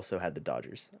 Rudy also had the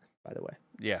Dodgers, by the way.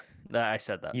 Yeah, I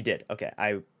said that. You did. Okay,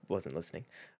 I wasn't listening.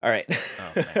 All right.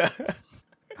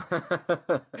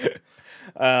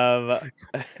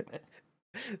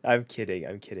 I'm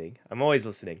kidding. I'm always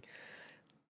listening.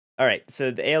 All right,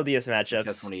 so the ALDS matchups.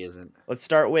 Just when he isn't. Let's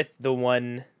start with the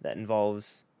one that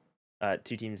involves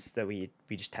two teams that we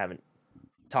just haven't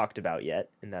talked about yet,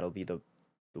 and that'll be the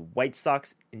White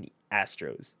Sox and the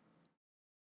Astros.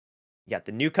 You got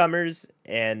the newcomers,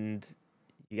 and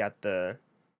you got the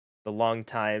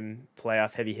longtime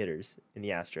playoff heavy hitters in the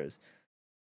Astros.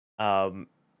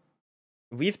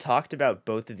 we've talked about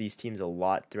both of these teams a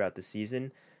lot throughout the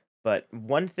season, but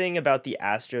one thing about the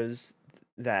Astros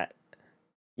that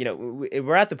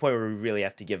we're at the point where we really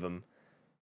have to give them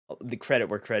the credit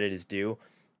where credit is due,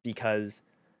 because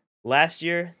last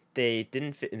year they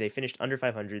didn't they finished under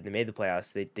 500. They made the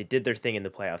playoffs. They did their thing in the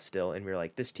playoffs still, and we were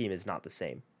like, this team is not the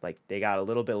same. Like, they got a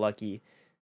little bit lucky.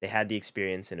 They had the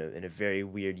experience in a very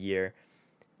weird year.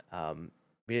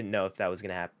 We didn't know if that was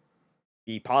gonna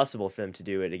be possible for them to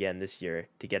do it again this year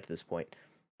to get to this point.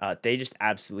 They just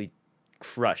absolutely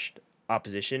crushed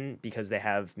opposition because they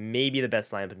have maybe the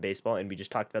best lineup in baseball, and we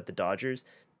just talked about the Dodgers.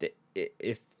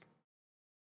 If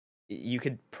you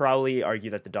could probably argue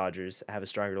that the Dodgers have a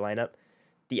stronger lineup,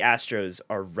 the Astros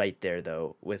are right there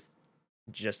though, with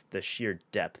just the sheer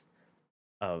depth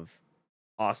of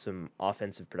awesome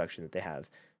offensive production that they have,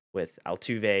 with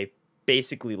Altuve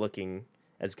basically looking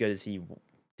as good as he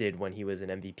did when he was an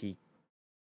MVP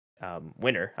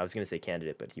winner. I was going to say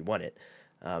candidate, but he won it.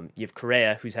 You have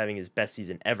Correa, who's having his best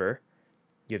season ever.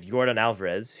 You have Jordan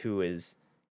Alvarez, who is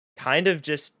kind of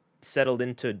just settled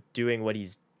into doing what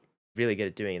he's really good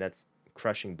at doing, and that's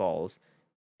crushing balls.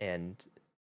 And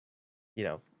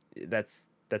that's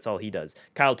all he does.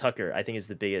 Kyle Tucker, I think, is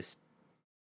the biggest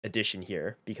addition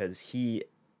here because he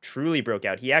truly broke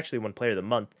out. He actually won Player of the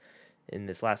Month in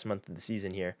this last month of the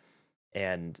season here,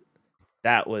 and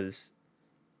that was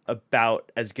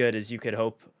about as good as you could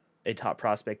hope a top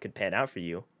prospect could pan out for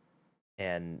you,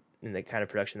 and in the kind of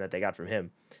production that they got from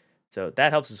him. So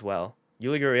that helps as well.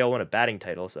 Yuli Gurriel won a batting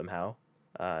title somehow.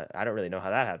 I don't really know how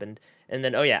that happened. And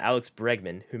then, Alex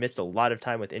Bregman, who missed a lot of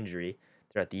time with injury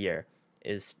throughout the year,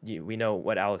 we know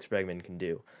what Alex Bregman can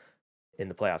do in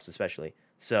the playoffs, especially.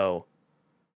 So,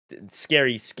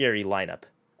 scary, scary lineup.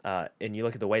 And you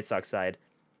look at the White Sox side,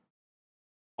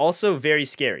 also very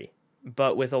scary,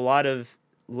 but with a lot of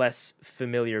less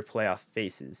familiar playoff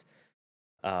faces.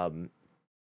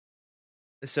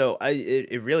 So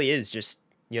it really is just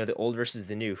the old versus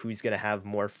the new. Who's going to have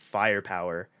more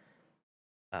firepower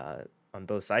on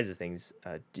both sides of things?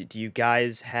 Do you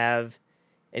guys have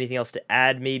anything else to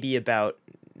add? Maybe about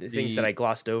things that I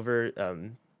glossed over.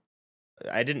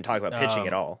 I didn't talk about pitching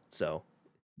at all. So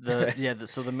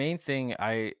so the main thing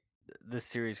this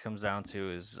series comes down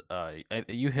to is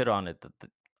you hit on it, that the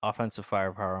offensive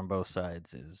firepower on both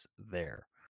sides is there.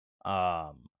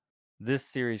 This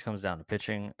series comes down to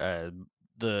pitching. I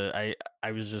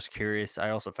was just curious.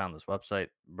 I also found this website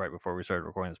right before we started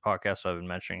recording this podcast, so I've been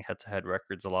mentioning head-to-head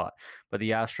records a lot. But the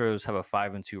Astros have a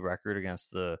 5-2 record against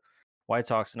the White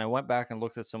Sox, and I went back and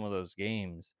looked at some of those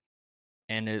games,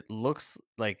 and it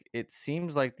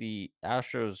seems like the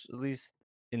Astros, at least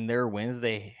in their wins,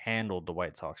 they handled the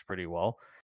White Sox pretty well,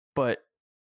 but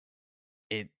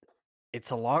it's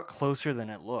a lot closer than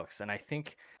it looks, and I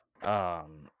think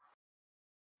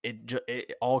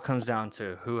it all comes down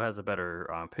to who has a better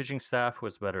pitching staff, who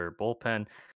has a better bullpen.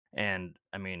 And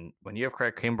I mean, when you have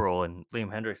Craig Kimbrell and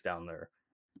Liam Hendricks down there,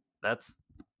 that's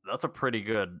a pretty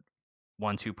good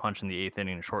 1-2 punch in the eighth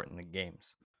inning to shorten the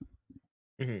games.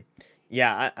 Mm-hmm.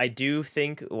 Yeah, I do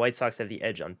think the White Sox have the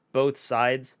edge on both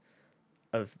sides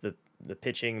of the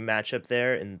pitching matchup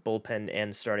there in bullpen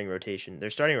and starting rotation. Their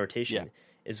starting rotation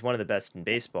is one of the best in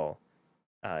baseball.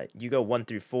 You go 1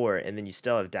 through 4, and then you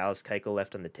still have Dallas Keuchel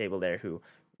left on the table there, who,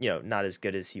 not as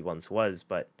good as he once was,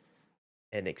 but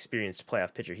an experienced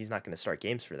playoff pitcher. He's not going to start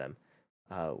games for them.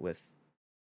 With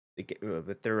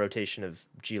their rotation of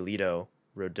Giolito,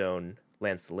 Rodon,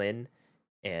 Lance Lynn,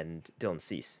 and Dylan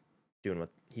Cease doing what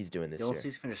he's doing this year. Dylan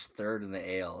Cease finished third in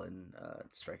the AL in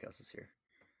strikeouts this year.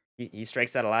 He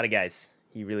strikes out a lot of guys.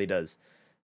 He really does.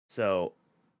 So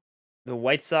the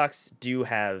White Sox do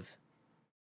have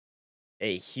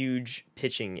a huge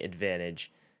pitching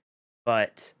advantage,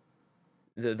 but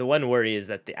the one worry is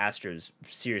that the Astros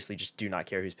seriously just do not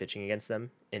care who's pitching against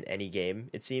them in any game,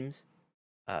 it seems,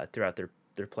 throughout their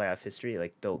playoff history.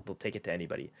 Like, they'll take it to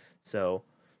anybody. So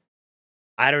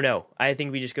I don't know. I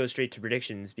think we just go straight to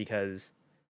predictions because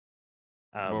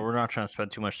well, we're not trying to spend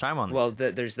too much time on this. Well,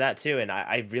 there's that too, and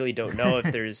I really don't know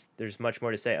if there's much more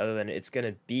to say other than it's going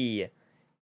to be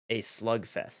a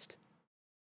slugfest.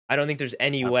 I don't think there's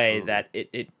any way that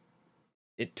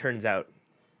it turns out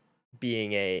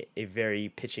being a very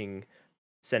pitching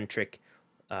centric,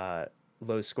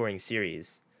 low scoring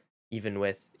series, even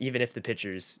if the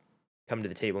pitchers come to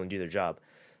the table and do their job.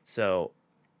 So,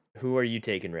 who are you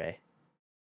taking, Ray?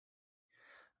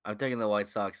 I'm taking the White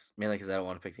Sox mainly because I don't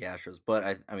want to pick the Astros, but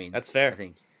I mean that's fair. I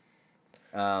think,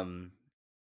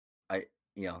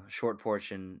 short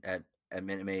portion at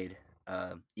Minute Maid.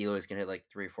 Eloy's gonna hit like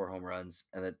 3 or 4 home runs,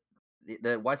 and that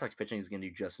the White Sox pitching is gonna do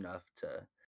just enough to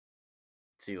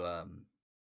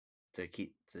to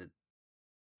keep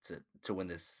to win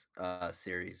this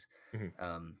series.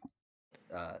 Mhm.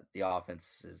 The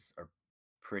offenses are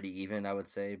pretty even, I would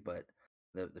say, but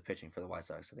the pitching for the White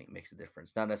Sox I think makes a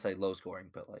difference. Not necessarily low scoring,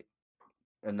 but like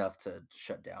enough to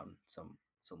shut down some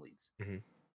leads.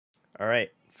 All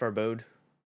right, Farbode.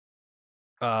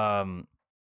 Um,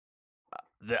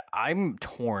 I'm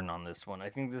torn on this one. I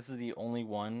think this is the only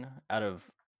one out of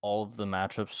all of the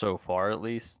matchups so far, at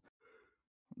least,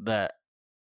 that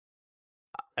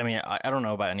I mean, I don't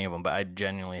know about any of them, but I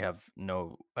genuinely have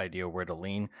no idea where to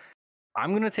lean.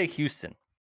 I'm gonna take Houston.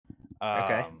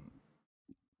 Okay.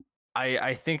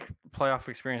 I think playoff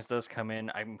experience does come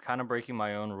in. I'm kind of breaking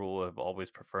my own rule of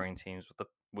always preferring teams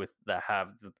with that have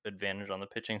the advantage on the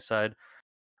pitching side.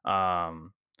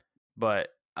 But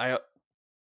I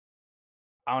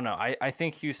don't know. I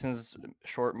think Houston's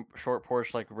short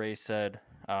porch, like Ray said.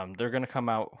 They're gonna come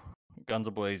out guns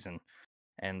a blazing,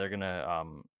 and they're gonna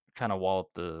kind of wallop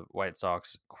the White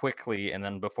Sox quickly, and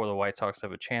then before the White Sox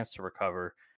have a chance to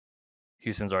recover,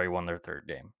 Houston's already won their third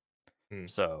game.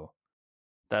 So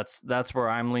that's where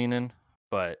I'm leaning.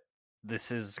 But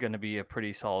this is going to be a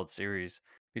pretty solid series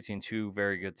between two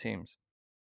very good teams.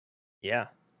 Yeah,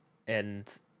 and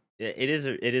it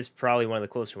is probably one of the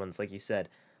closer ones, like you said.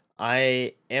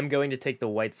 I am going to take the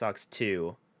White Sox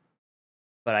too,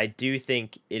 but I do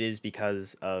think it is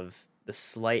because of the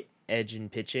slight edge in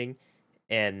pitching,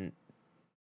 and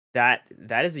that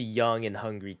is a young and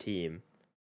hungry team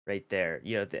right there.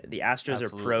 You know, the Astros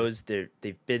Absolutely. are pros.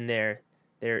 They've been there.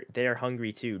 They're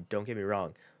hungry too. Don't get me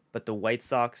wrong, but the White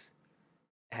Sox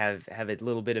have a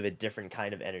little bit of a different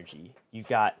kind of energy. You've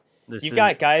got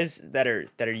guys that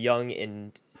are young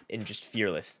and just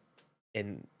fearless.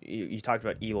 And you talked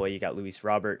about Eloy. You got Luis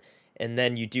Robert, and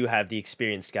then you do have the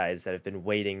experienced guys that have been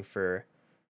waiting for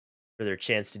their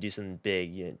chance to do something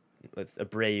big. You know, with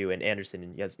Abreu and Anderson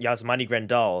and Yasmani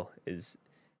Grandal has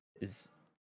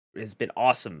been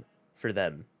awesome for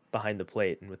them behind the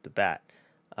plate and with the bat.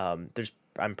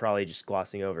 I'm probably just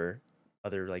glossing over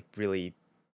other like really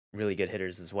good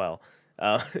hitters as well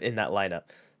in that lineup.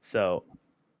 So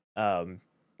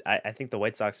I think the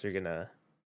White Sox are gonna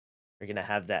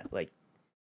have that like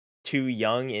too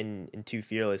young and too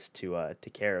fearless to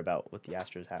care about what the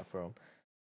Astros have for them,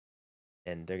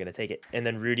 and they're gonna take it. And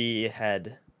then Rudy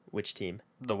had which team?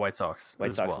 The White Sox.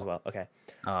 White Sox as well. Okay.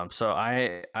 So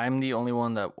I'm the only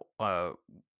one that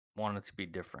wanted to be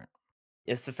different.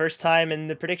 It's the first time in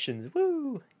the predictions.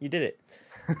 Woo! You did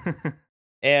it.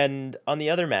 And on the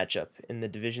other matchup in the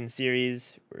division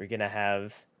series, we're gonna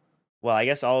have, well, I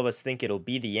guess all of us think it'll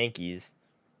be the Yankees,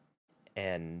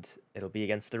 and it'll be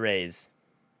against the Rays.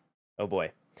 Oh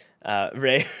boy,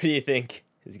 Ray, who do you think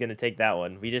is gonna take that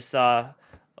one? We just saw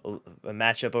a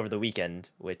matchup over the weekend,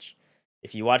 which,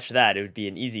 if you watched that, it would be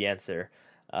an easy answer.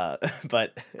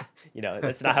 But you know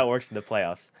that's not how it works in the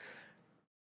playoffs.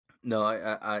 No,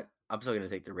 I'm still gonna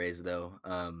take the Rays though.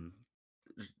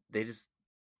 They just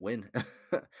win.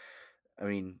 I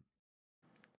mean,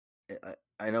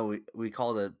 I know we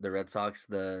call the Red Sox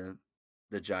the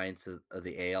Giants of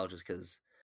the AL just because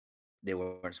they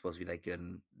weren't supposed to be that good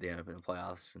and they ended up in the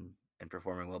playoffs and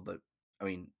performing well. But I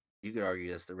mean, you could argue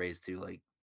that's the Rays too. Like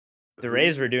the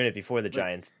Rays were doing it before the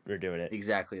Giants were doing it.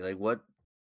 Exactly. Like what?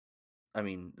 I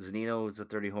mean, Zunino is a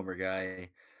 30 homer guy.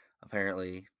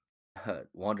 Apparently,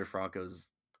 Wander Franco's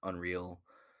unreal.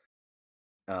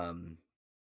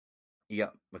 You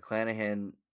got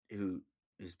McClanahan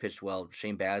who's pitched well.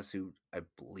 Shane Baz, who I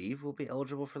believe will be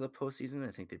eligible for the postseason.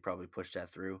 I think they probably pushed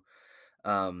that through,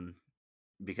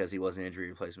 because he was an injury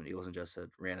replacement. He wasn't just a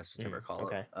random September call up.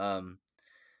 Okay. I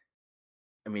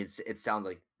mean, it sounds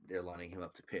like they're lining him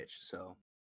up to pitch. So,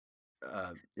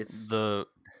 it's the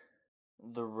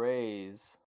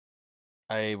Rays.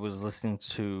 I was listening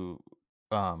to.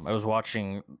 I was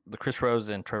watching the Chris Rose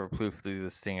and Trevor Plouffe do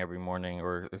this thing every morning,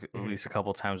 or at least a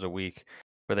couple times a week,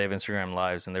 where they have Instagram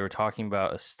lives, and they were talking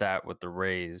about a stat with the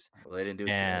Rays. Well, they didn't do it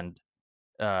and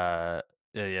today.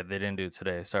 Yeah, they didn't do it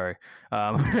today. Sorry,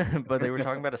 but they were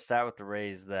talking about a stat with the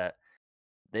Rays that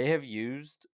they have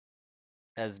used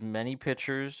as many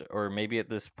pitchers, or maybe at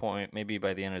this point, maybe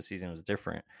by the end of the season it was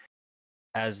different,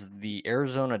 as the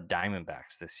Arizona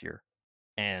Diamondbacks this year.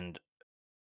 And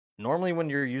normally when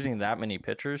you're using that many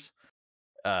pitchers,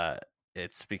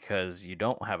 it's because you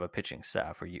don't have a pitching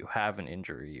staff, or you have an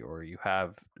injury, or you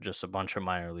have just a bunch of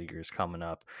minor leaguers coming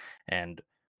up. And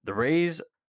the Rays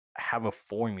have a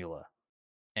formula,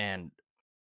 and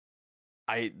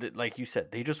like you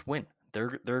said, they just win.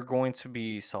 They're going to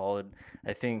be solid.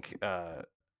 I think,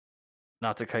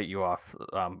 not to cut you off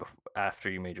after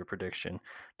you made your prediction,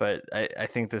 but I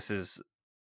think this is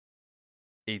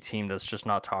a team that's just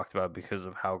not talked about because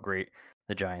of how great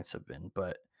the Giants have been.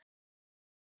 But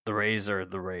the Rays are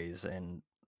the Rays, and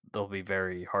they'll be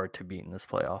very hard to beat in this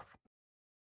playoff.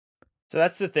 So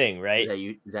that's the thing, Is right?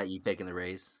 that you taking the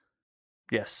Rays?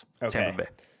 Yes, Okay. Tampa Bay.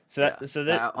 So that so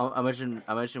that I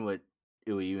mentioned what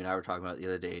you and I were talking about the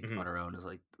other day Mhm. on our own. Is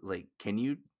like, can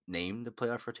you name the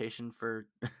playoff rotation for?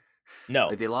 no.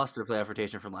 Like they lost their playoff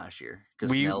rotation from last year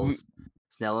because We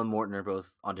Snell and Morton are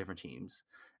both on different teams,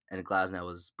 and Glasnow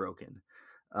was broken.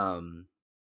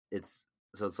 It's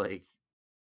like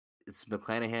it's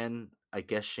McClanahan. I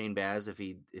guess Shane Baz if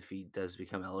he does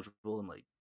become eligible, and like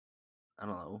I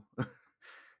don't know.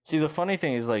 see the funny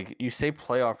thing is like you say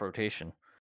playoff rotation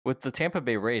with the Tampa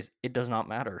Bay Rays, it does not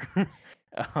matter.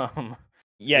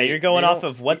 Yeah, they- you're going they off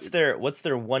don't of see- what's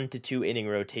their 1 to 2 inning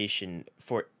rotation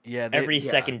for yeah every yeah.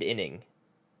 second inning.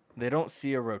 They don't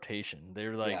see a rotation.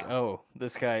 They're like, Yeah. oh,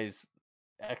 this guy's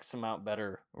X amount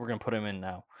better. We're gonna put him in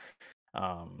now.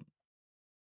 I'll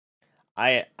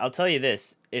tell you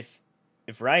this: if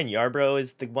Ryan Yarbrough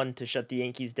is the one to shut the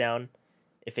Yankees down,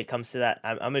 if it comes to that,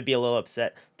 I'm gonna be a little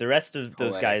upset. The rest of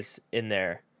those Poetic. guys in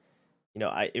there,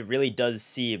 it really does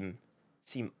seem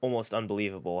almost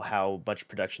unbelievable how much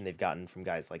production they've gotten from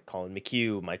guys like Colin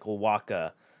McHugh, Michael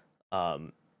Wacha.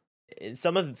 And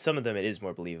some of them it is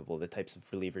more believable, the types of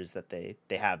relievers that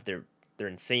they have. They're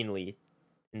insanely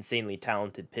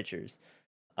talented pitchers.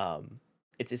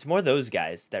 It's more those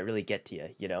guys that really get to you,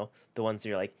 the ones that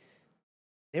you're like,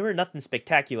 they were nothing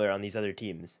spectacular on these other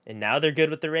teams, and now they're good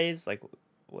with the Rays. Like,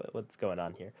 what's going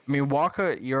on here? I mean,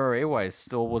 Wacha ERA wise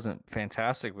still wasn't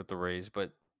fantastic with the Rays,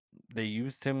 but they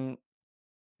used him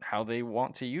how they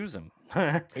want to use him.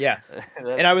 Yeah,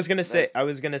 and I was gonna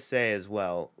say as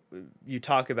well. You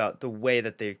talk about the way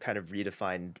that they kind of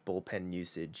redefined bullpen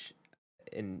usage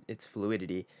and its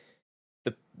fluidity.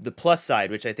 The plus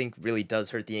side, which I think really does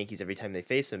hurt the Yankees every time they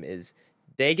face them, is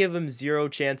they give them zero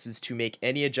chances to make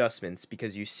any adjustments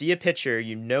because you see a pitcher,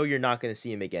 you know you're not going to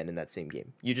see him again in that same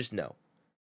game. You just know.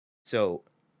 So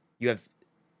you have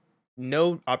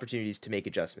no opportunities to make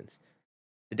adjustments.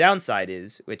 The downside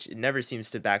is, which it never seems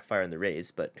to backfire on the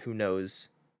Rays, but who knows,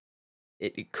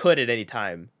 it could at any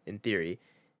time in theory,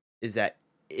 is that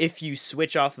if you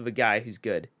switch off of a guy who's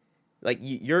good, like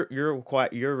you're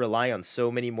relying on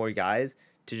so many more guys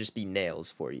to just be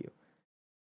nails for you.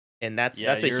 And that's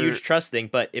a huge trust thing,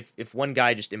 but if one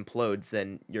guy just implodes,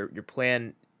 then your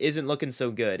plan isn't looking so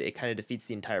good. It kind of defeats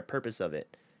the entire purpose of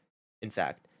it. In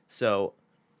fact. So,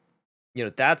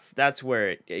 that's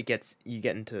where you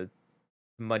get into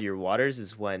muddier waters,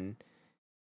 is when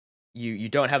you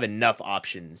don't have enough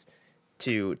options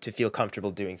to feel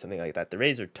comfortable doing something like that. The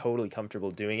Rays are totally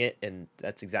comfortable doing it, and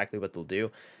that's exactly what they'll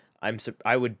do. I'm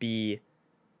going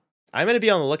to be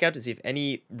on the lookout to see if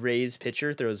any Rays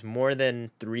pitcher throws more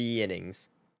than 3 innings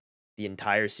the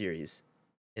entire series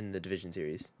in the division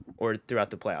series or throughout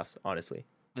the playoffs, honestly.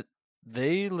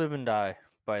 They live and die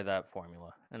by that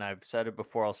formula. And I've said it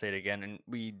before, I'll say it again. And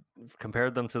we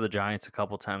compared them to the Giants a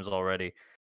couple times already.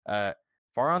 Farhan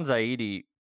Zaidi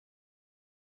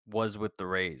was with the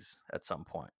Rays at some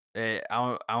point. I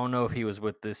don't know if he was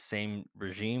with this same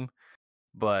regime,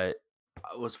 but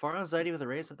Was Farhan Zaidi with the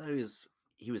Rays? I thought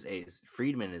he was A's.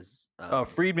 Friedman is.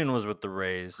 Friedman was with the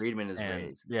Rays. Friedman is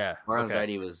Rays. Yeah, Farhan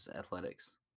Zaidi was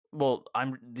Athletics. Well,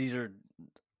 these are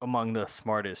among the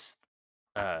smartest,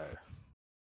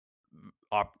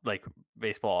 like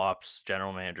baseball ops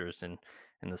general managers in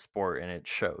the sport, and it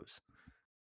shows.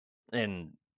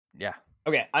 And yeah.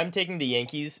 Okay, I'm taking the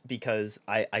Yankees because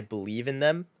I believe in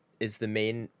them is the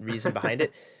main reason behind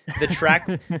it. The track,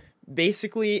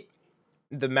 basically,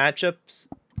 the matchups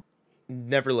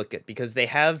never look good because they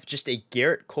have just a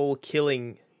Garrett Cole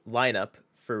killing lineup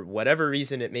for whatever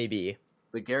reason it may be.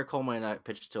 But Garrett Cole might not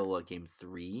pitch till game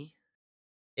 3.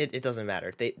 It doesn't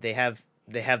matter. They have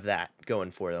that going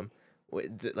for them.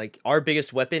 Like, our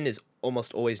biggest weapon is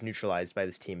almost always neutralized by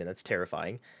this team, and that's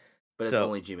terrifying. But it's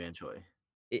only Ji-Man Choi.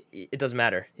 It doesn't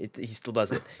matter. He still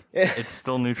does it. It's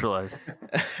still neutralized.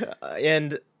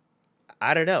 And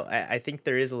I don't know. I think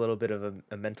there is a little bit of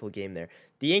a mental game there.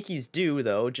 The Yankees do,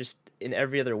 though, just in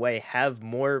every other way, have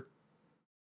more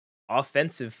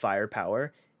offensive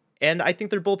firepower. And I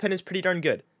think their bullpen is pretty darn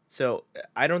good. So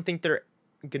I don't think they're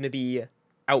going to be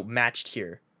outmatched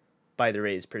here by the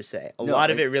Rays, per se. A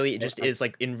lot of it really just is,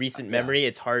 like, in recent memory,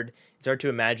 it's hard to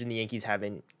imagine the Yankees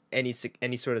having any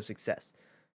sort of success.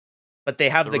 But they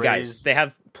have the guys. They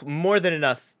have more than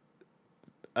enough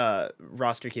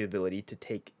roster capability to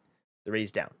take the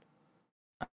Rays down.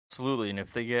 Absolutely, and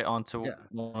if they get onto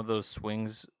one of those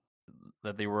swings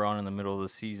that they were on in the middle of the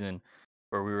season,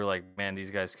 where we were like, man,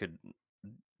 these guys could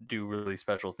do really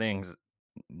special things,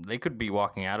 they could be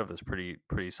walking out of this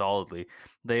pretty solidly.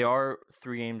 They are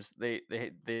 3 games. They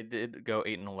did go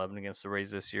 8-11 against the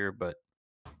Rays this year, but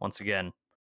once again,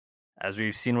 as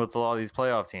we've seen with a lot of these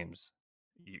playoff teams,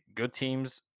 good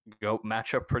teams go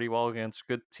match up pretty well against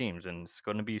good teams, and it's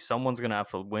going to be someone's going to have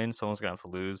to win, someone's going to have to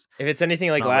lose. If it's anything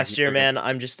like not like last year, they're gonna- man,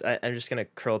 I'm just gonna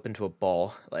curl up into a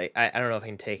ball. Like I don't know if I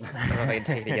can take. I don't know if I can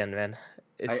take it again, man.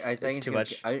 I think It's too gonna,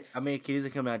 much. I mean, it could either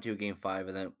come down to a game 5,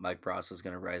 and then Mike Brasso is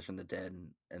gonna rise from the dead,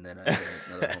 and then hit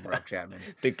another home Rob Chapman.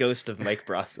 The ghost of Mike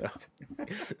Brasso.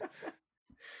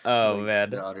 Oh Like, man.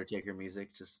 the Undertaker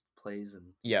music just plays, and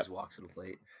he Yep. just walks to the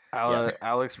plate.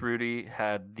 Alex Rudy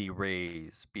had the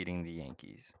Rays beating the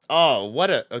Yankees. Oh, what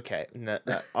a okay. No,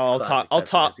 I'll Classic- talk. I'll that's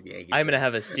talk. classic Yankees I'm gonna fan.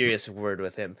 have a serious word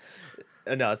with him.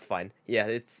 No, it's fine. Yeah,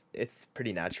 it's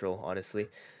pretty natural, honestly.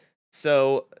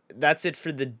 So that's it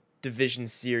for the division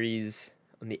series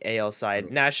on the AL side.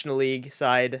 Okay. National League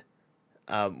side,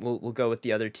 we'll go with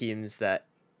the other teams that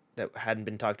hadn't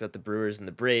been talked about, the Brewers and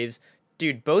the Braves.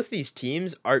 Dude, both these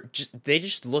teams they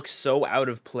just look so out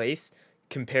of place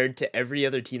compared to every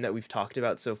other team that we've talked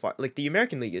about so far. Like the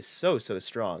American League is so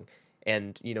strong,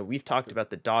 and we've talked about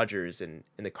the Dodgers and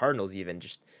the Cardinals even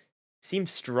just seem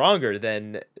stronger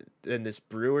than this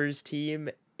Brewers team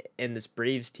and this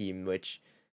Braves team, which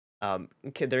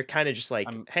they're kind of just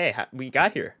like, hey, we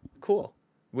got here, cool.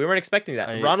 We weren't expecting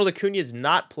that. Ronald Acuna is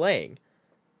not playing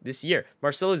this year.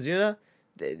 Marcell Ozuna,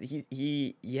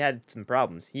 he had some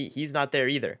problems. He's not there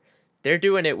either. They're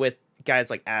doing it with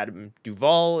guys like Adam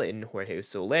Duvall and Jorge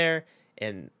Soler,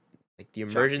 and like the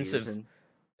emergence of and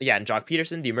Jock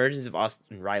Peterson. The emergence of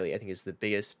Austin Riley, I think, is the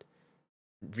biggest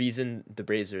reason the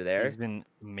Braves are there. He's been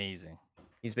amazing.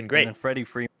 He's been great. And then Freddie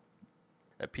Freeman,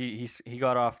 he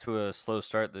got off to a slow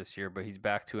start this year, but he's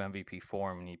back to MVP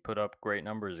form, and he put up great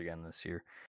numbers again this year,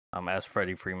 as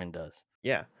Freddie Freeman does.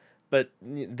 Yeah, but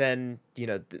then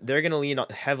they're gonna lean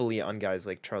heavily on guys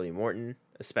like Charlie Morton,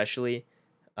 especially.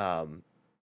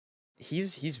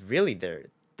 He's really their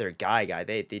guy.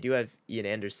 They do have Ian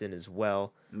Anderson as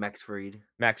well. Max Fried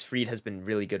has been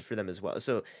really good for them as well.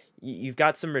 So you've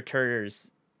got some returners,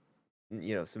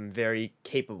 some very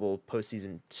capable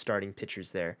postseason starting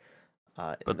pitchers there.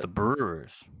 But the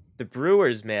Brewers,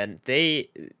 man, the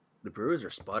Brewers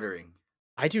are sputtering.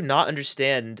 I do not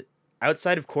understand,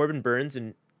 outside of Corbin Burns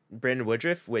and Brandon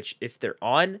Woodruff, which if they're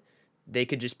on, they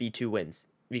could just be 2 wins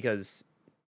because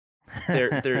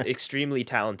they're extremely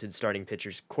talented starting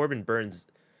pitchers. Corbin Burns,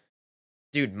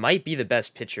 dude, might be the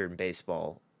best pitcher in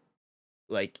baseball,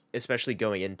 like especially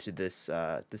going into this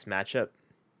this matchup,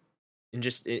 and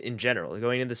just in general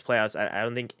going into this playoffs. I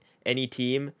don't think any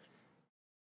team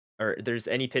or there's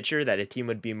any pitcher that a team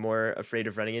would be more afraid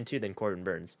of running into than Corbin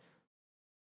Burns.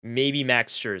 Maybe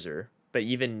Max Scherzer, but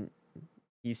even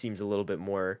he seems a little bit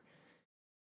more,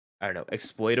 I don't know,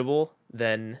 exploitable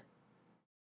than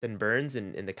Burns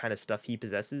and the kind of stuff he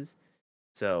possesses.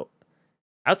 So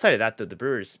outside of that, though, the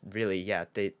Brewers really,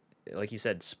 they, like you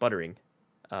said, sputtering.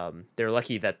 They're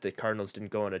lucky that the Cardinals didn't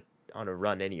go on a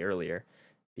run any earlier,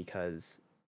 because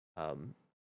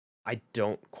I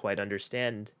don't quite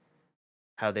understand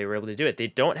how they were able to do it. They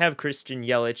don't have Christian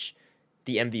Yelich,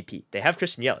 the MVP. They have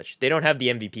Christian Yelich. They don't have the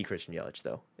MVP Christian Yelich,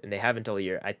 though, and they haven't all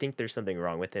year. I think there's something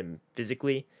wrong with him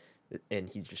physically, and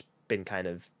he's just been kind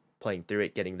of playing through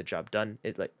it, getting the job done.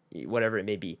 It, like, whatever it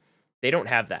may be. They don't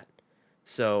have that.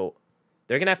 So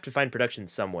they're going to have to find production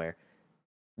somewhere.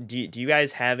 Do you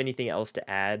guys have anything else to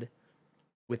add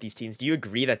with these teams? Do you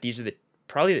agree that these are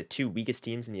probably the 2 weakest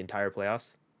teams in the entire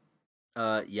playoffs?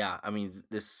 Yeah. I mean,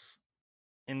 this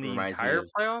in the entire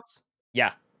playoffs?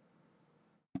 Yeah.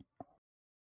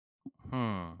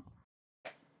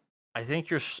 I think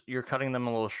you're cutting them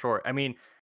a little short. I mean,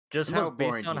 just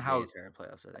based on how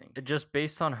playoffs, I think. Just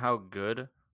based on how good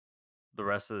the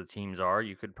rest of the teams are,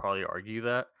 you could probably argue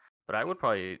that. But I would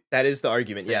probably that is the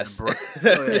argument. Yes.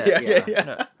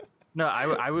 No,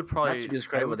 I would probably not to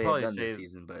discredit what they have done this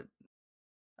season, but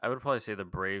I would probably say the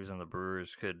Braves and the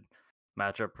Brewers could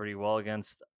match up pretty well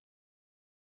against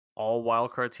all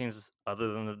wildcard teams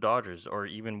other than the Dodgers, or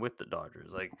even with the Dodgers.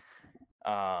 Like,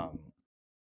 I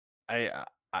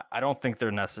don't think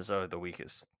they're necessarily the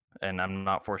weakest, and I'm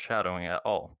not foreshadowing at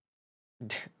all.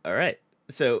 All right.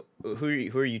 So who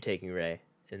are you taking, Ray,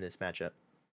 in this matchup?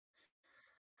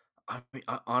 I mean,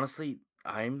 honestly,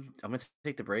 I'm gonna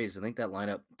take the Braves. I think that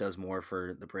lineup does more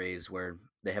for the Braves, where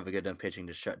they have a good enough pitching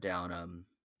to shut down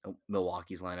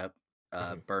Milwaukee's lineup.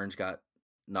 Burns got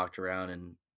knocked around,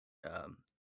 and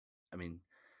I mean,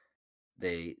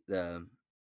 the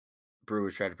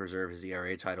Brewers tried to preserve his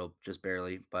ERA title just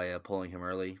barely by pulling him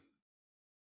early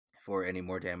before any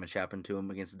more damage happened to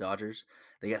him against the Dodgers.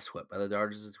 They got swept by the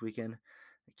Dodgers this weekend.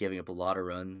 giving up a lot of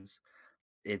runs.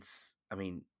 I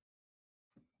mean,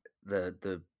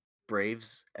 the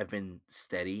Braves have been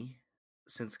steady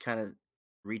since kind of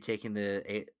retaking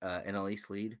the NL East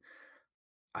lead.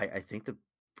 I think the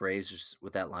Braves just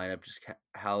with that lineup, just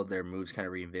how their moves kind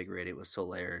of reinvigorated with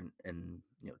Soler and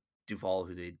Duvall,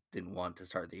 who they didn't want to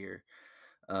start the year.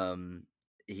 Um,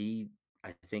 he,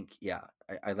 I think, yeah,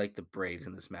 I like the Braves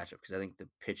in this matchup because I think the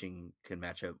pitching can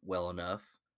match up well enough,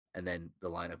 and then the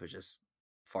lineup is just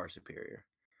far superior.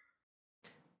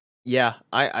 Yeah,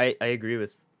 I agree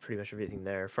with pretty much everything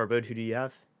there. Farbode, who do you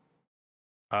have?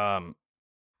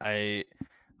 I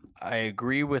I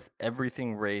agree with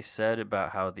everything Ray said about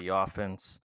how the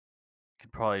offense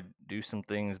could probably do some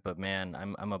things, but man,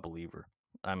 I'm a believer.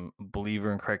 I'm a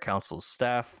believer in Craig Counsell's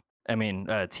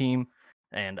team,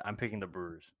 and I'm picking the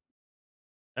Brewers.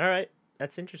 All right,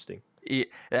 that's interesting.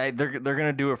 They're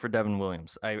gonna do it for Devin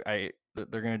Williams. They're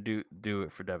gonna do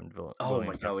it for Devin Williams. Oh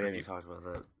my god, we haven't even talked about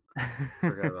that.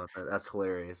 Forgot about that. That's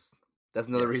hilarious. That's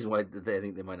another reason why I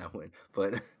think they might not win.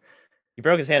 But he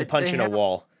broke his hand punching a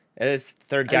wall. And it's the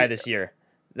third guy this year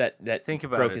that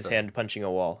broke his hand punching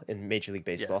a wall in Major League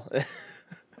Baseball. Yes.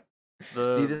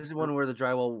 Dude, this is one where the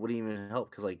drywall wouldn't even help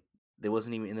because they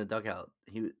wasn't even in the dugout.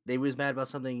 They was mad about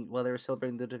something while they were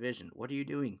celebrating the division. What are you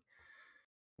doing?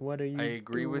 What are you? I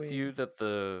agree with you that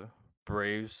the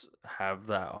Braves have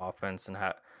that offense and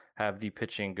have the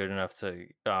pitching good enough to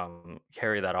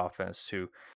carry that offense to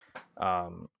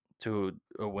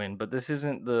a win. But this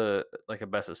isn't a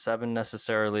best of 7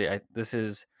 necessarily. This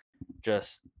is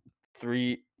just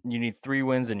 3. You need 3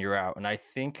 wins and you're out. And I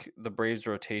think the Braves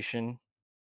rotation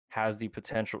has the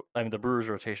potential. I mean, the Brewers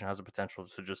rotation has the potential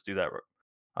to just do that.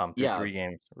 Through 3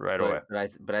 games away.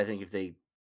 But I think if they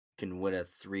can win a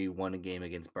 3-1 game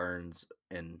against Burns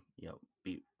and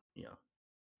beat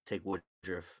take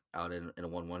Woodruff out in a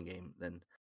 1-1 game, then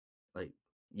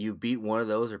you beat one of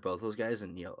those or both those guys,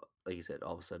 and like you said,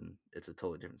 all of a sudden it's a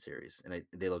totally different series, and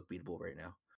they look beatable right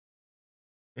now.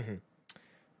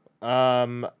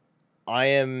 Mm-hmm. I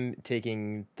am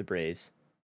taking the Braves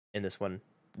in this one.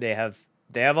 They have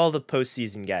all the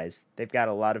postseason guys. They've got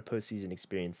a lot of postseason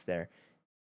experience there.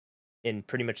 In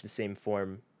pretty much the same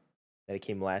form that it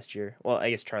came last year. Well, I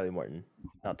guess Charlie Morton,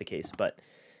 not the case, but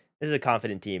this is a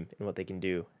confident team in what they can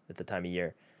do at the time of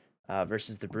year.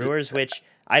 Versus the Brewers, which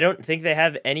I don't think they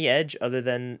have any edge other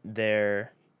than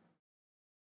their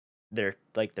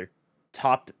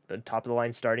top of the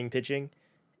line starting pitching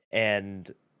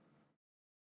and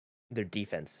their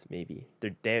defense. Maybe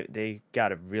they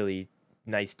got a really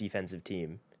nice defensive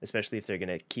team, especially if they're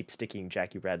gonna keep sticking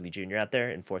Jackie Bradley Jr. out there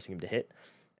and forcing him to hit.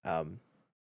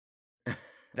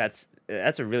 That's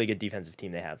a really good defensive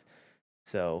team they have.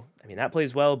 So I mean that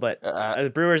plays well, but the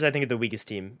Brewers I think are the weakest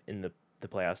team in the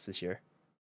playoffs this year.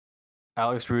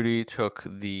 Alex Rudy took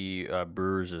the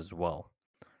Brewers as well.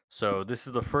 So this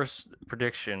is the first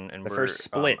prediction, and the first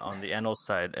split on the NL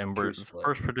side, and we're the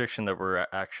first prediction that we're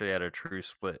actually at a true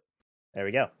split. There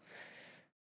we go.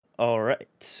 All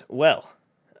right. Well,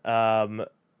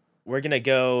 we're gonna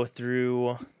go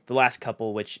through the last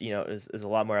couple, which is a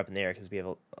lot more up in the air because we have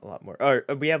a lot more, or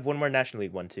we have one more National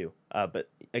League one too. But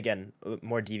again,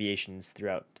 more deviations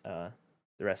throughout the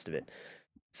rest of it.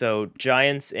 So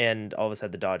Giants and all of a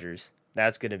sudden the Dodgers.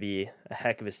 That's going to be a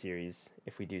heck of a series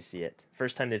if we do see it.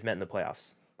 First time they've met in the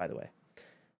playoffs, by the way.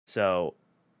 So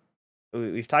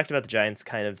we've talked about the Giants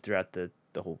kind of throughout the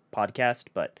whole podcast,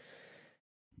 but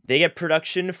they get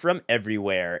production from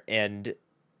everywhere. And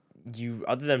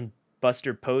other than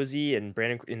Buster Posey and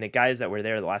Brandon and the guys that were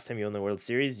there the last time you won the World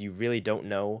Series, you really don't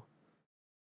know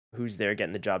who's there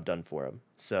getting the job done for them.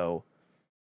 So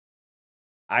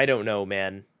I don't know,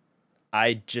 man.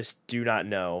 I just do not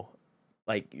know.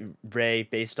 Like Ray,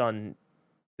 based on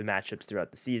the matchups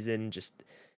throughout the season, just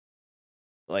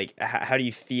like how do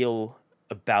you feel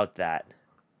about that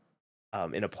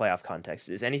in a playoff context?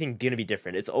 Is anything going to be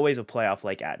different? It's always a playoff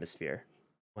like atmosphere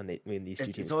when these two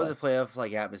teams. It's always a playoff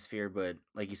like atmosphere, but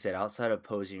like you said, outside of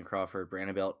Posey and Crawford,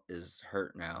 Brandon Belt is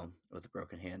hurt now with a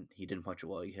broken hand. He didn't punch a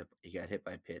wall. He got hit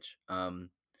by a pitch.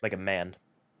 Like a man.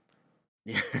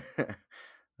 Yeah,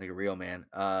 like a real man.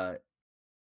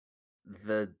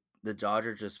 The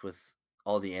Dodgers just with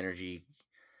all the energy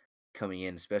coming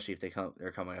in, especially if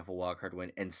they're coming off a wild card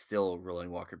win and still rolling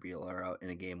Walker Buehler out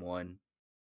in a game 1.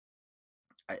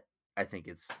 I think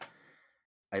it's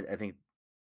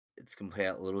going to play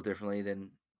out a little differently than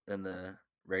the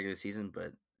regular season,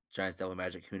 but Giants Devil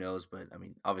Magic, who knows? But I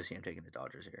mean, obviously, I'm taking the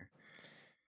Dodgers here.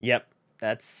 Yep,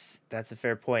 that's a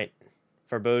fair point.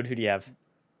 Farbode, who do you have?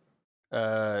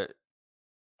 I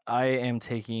am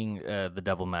taking the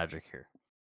Devil Magic here.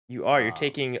 You are. You're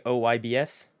taking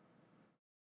OYBS?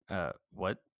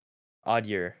 What? Odd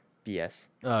year BS.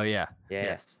 Oh yeah. Yeah.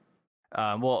 Yes.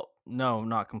 Well, no,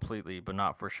 not completely, but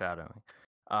not foreshadowing.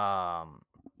 Um,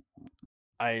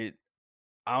 I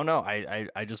I don't know.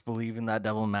 I just believe in that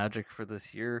devil magic for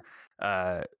this year.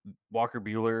 Walker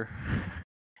Bueller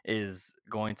is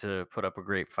going to put up a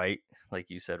great fight, like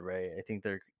you said, Ray. I think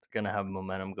they're going to have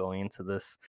momentum going into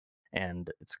this, and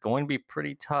it's going to be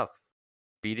pretty tough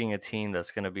beating a team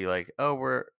that's going to be like, oh,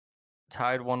 we're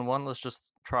tied 1-1. Let's just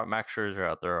trot Max Scherzer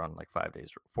out there on like 5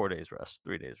 days, 4 days rest,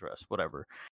 3 days rest, whatever.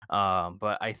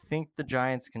 But I think the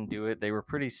Giants can do it. They were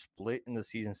pretty split in the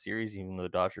season series, even though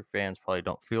Dodger fans probably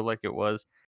don't feel like it was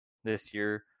this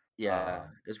year. Yeah,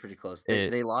 it's pretty close.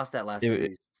 It, They lost that last it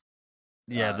series.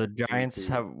 yeah, the 3-2 Giants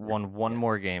have won one yeah,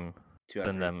 more game 2 out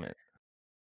of than 3. them.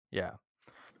 Yeah.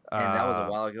 And that was a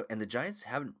while ago. And the Giants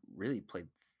haven't really played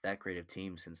that great of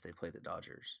team since they played the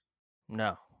Dodgers.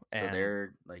 No. So And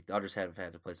they're like Dodgers have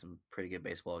had to play some pretty good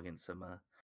baseball against some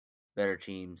better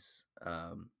teams.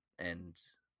 And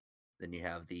then you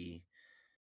have the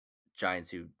Giants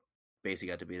who basically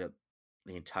got to beat up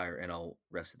the entire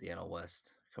rest of the NL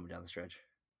West coming down the stretch.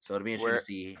 So it'll be interesting to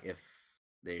see if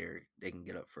they can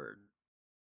get up for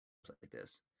like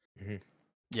this. Mm-hmm.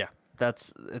 yeah,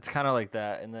 it's kind of like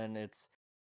that. And then it's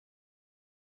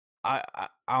I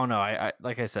don't know. I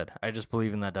like I said, I just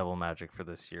believe in that devil magic for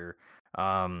this year.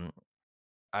 Makes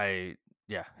it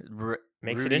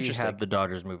Rudy interesting. had the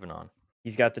Dodgers moving on.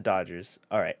 He's got the Dodgers.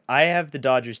 All right. I have the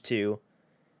Dodgers too.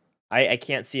 I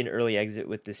can't see an early exit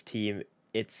with this team.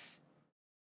 It's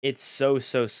so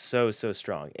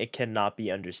strong. It cannot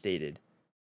be understated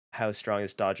how strong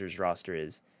this Dodgers roster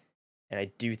is. And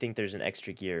I do think there's an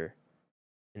extra gear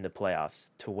in the playoffs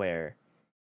to where,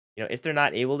 if they're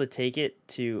not able to take it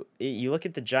to, you look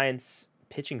at the Giants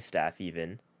pitching staff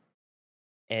even,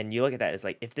 and you look at that, it's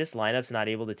like, if this lineup's not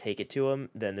able to take it to them,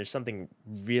 then there's something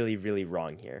really, really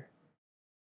wrong here.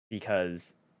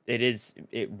 Because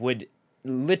it would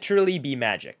literally be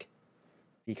magic.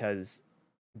 Because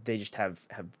they just have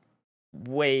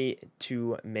way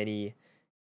too many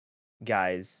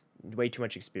guys, way too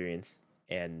much experience,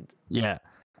 and yeah,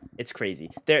 it's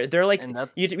crazy. They're like,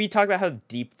 we talk about how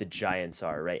deep the Giants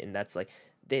are, right? And that's like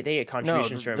they get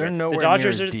contributions from everybody. Nowhere the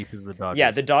Dodgers near are as deep as the Dodgers.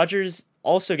 Yeah, the Dodgers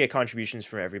also get contributions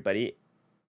from everybody,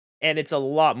 and it's a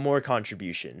lot more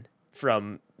contribution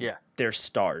from their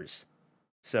stars.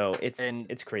 So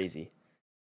it's crazy.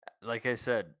 Like I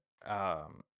said,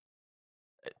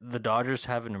 the Dodgers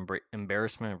have an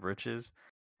embarrassment of riches,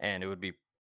 and it would be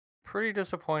pretty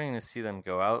disappointing to see them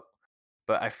go out.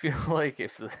 But I feel like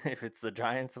if it's the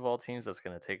Giants of all teams that's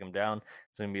going to take them down,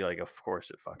 it's going to be like, of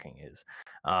course it fucking is.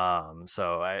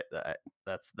 So I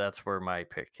that's where my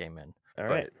pick came in. All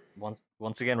right.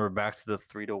 Once again, we're back to the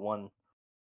 3-1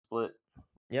 split.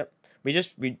 Yep.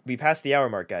 We passed the hour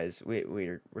mark, guys.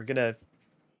 We're gonna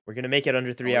make it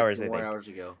under 3 hours. 2 I think. More hours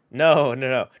to go. No.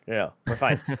 We're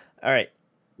fine. All right.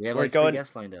 We're going 3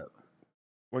 guests lined up.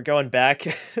 We're going back.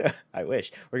 I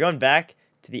wish we're going back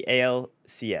to the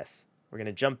ALCS. We're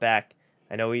gonna jump back.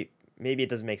 I know maybe it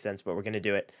doesn't make sense, but we're gonna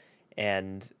do it,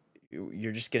 and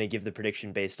you're just gonna give the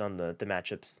prediction based on the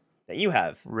matchups that you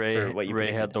have. Ray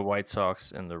predicted. had the White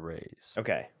Sox and the Rays.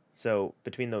 Okay, so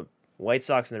between the White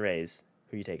Sox and the Rays,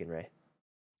 who are you taking, Ray?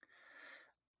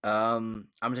 I'm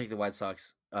gonna take the White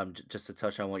Sox. Just to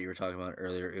touch on what you were talking about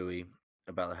earlier, Uwe,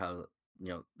 about how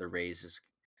the Rays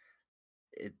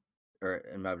it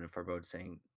might have been Farbo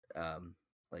saying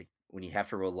like when you have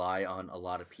to rely on a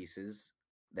lot of pieces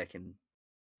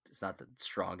it's not the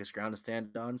strongest ground to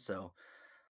stand on. So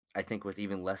I think with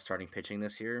even less starting pitching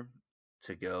this year,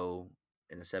 to go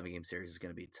in a 7-game series is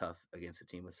going to be tough against a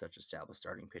team with such established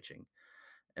starting pitching.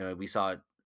 And we saw it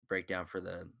break down for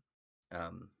the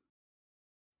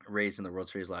Rays in the World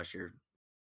Series last year.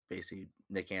 Basically,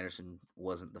 Nick Anderson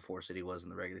wasn't the force that he was in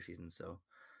the regular season, so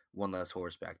one less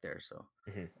horse back there. So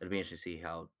it'll be interesting to see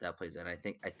how that plays out. I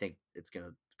think it's going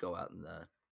to go out in the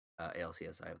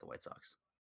ALCS. I have the White Sox.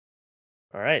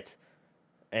 All right.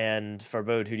 And for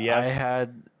Bode, who do you have? I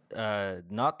had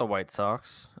not the White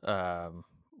Sox.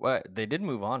 What they did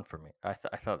move on for me. I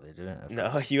thought they didn't.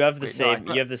 No, you have the same.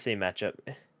 You have the same matchup.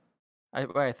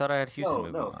 I thought I had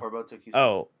Houston. No, Farbo took Houston.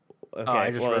 Oh, okay. Oh,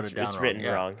 I just wrote it down it's written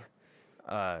wrong.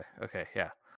 Okay,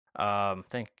 yeah.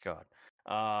 Thank God.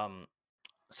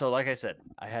 So like I said,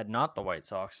 I had not the White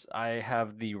Sox. I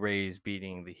have the Rays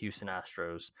beating the Houston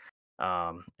Astros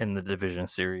in the division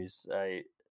series.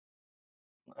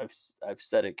 I've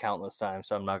said it countless times,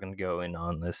 so I'm not going to go in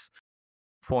on this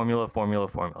formula.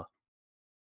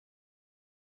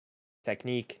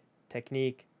 Technique.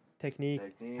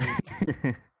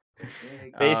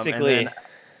 Basically,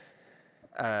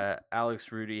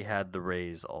 Alex Rudy had the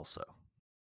Rays also.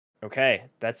 Okay,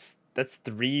 that's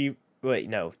 3. Wait,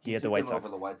 no, He you had the took White them over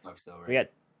Sox. the White Sox, though, right? We got,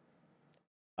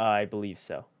 I believe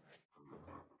so.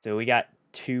 So we got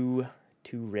two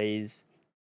Rays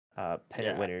pennant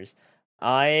Yeah. winners.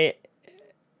 I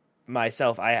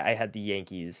myself, I had the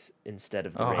Yankees instead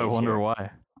of the Rays. I wonder here.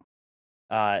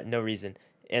 why. No reason.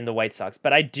 And the White Sox,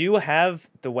 but I do have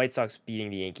the White Sox beating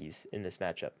the Yankees in this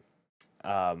matchup.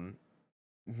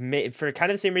 For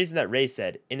kind of the same reason that Ray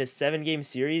said, in a 7-game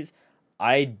series,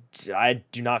 I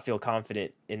do not feel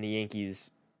confident in the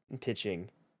Yankees pitching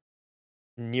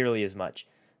nearly as much.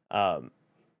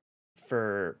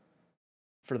 For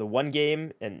the 1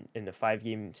 game and in the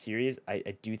 5-game series,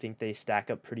 I do think they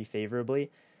stack up pretty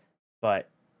favorably, but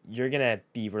you're gonna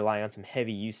be relying on some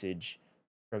heavy usage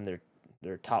from their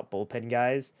top bullpen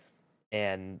guys,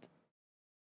 and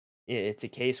it's a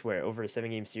case where over a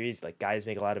 7-game series, like, guys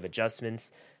make a lot of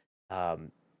adjustments.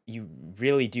 You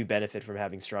really do benefit from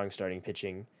having strong starting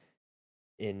pitching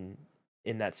in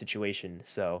that situation.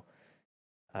 So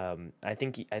I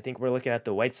think we're looking at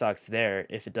the White Sox there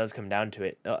if it does come down to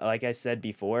it. Like I said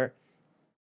before,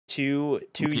 too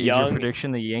Is young. your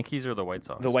prediction the Yankees or the White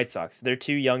Sox? The White Sox. They're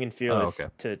too young and fearless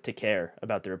okay. to care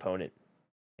about their opponent,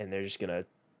 and they're just gonna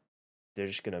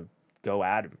go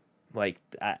at him. Like,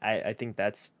 I think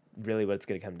that's really what it's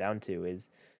gonna come down to, is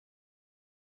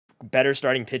better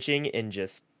starting pitching and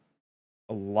just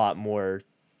a lot more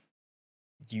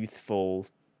youthful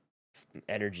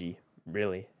energy,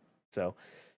 really. So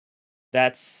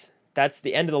that's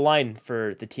the end of the line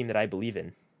for the team that I believe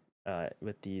in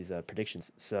with these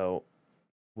predictions. So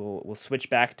we'll switch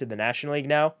back to the National League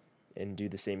now and do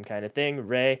the same kind of thing.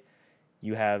 Ray,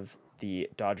 you have the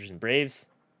Dodgers and Braves.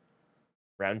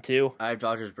 Round 2. I have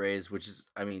Dodgers Braves, which is,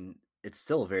 I mean, it's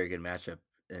still a very good matchup,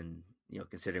 and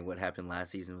considering what happened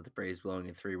last season with the Braves blowing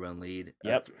a 3-run lead,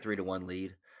 Yep. 3-1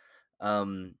 lead.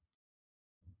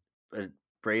 But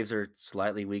Braves are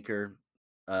slightly weaker,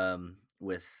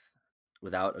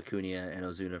 without Acuna and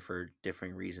Ozuna for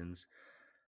differing reasons.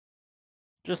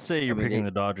 Just say you're picking the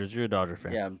Dodgers. You're a Dodger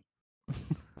fan. Yeah,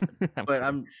 but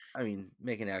I'm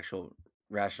making an actual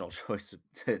rational choice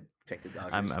to pick the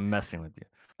Dodgers. I'm messing with you.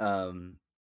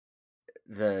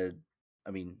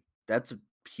 That's a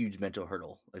huge mental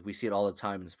hurdle. Like, we see it all the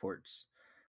time in sports.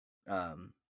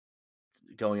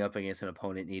 Going up against an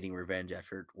opponent needing revenge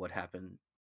after what happened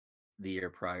the year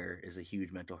prior is a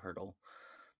huge mental hurdle,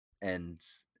 and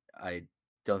I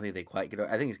don't think they quite get.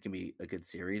 I think it's gonna be a good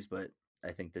series, but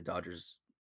I think the Dodgers,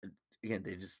 again,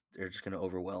 they're just gonna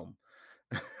overwhelm.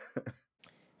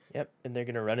 Yep, and they're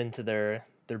gonna run into their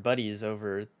buddies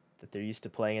over that they're used to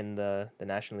playing in the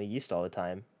National League East all the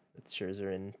time, with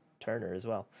Scherzer and Turner as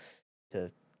well, to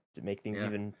make things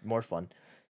even more fun.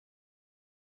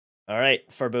 All right,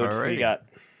 Farbode, who you got?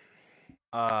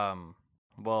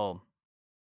 Well,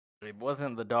 it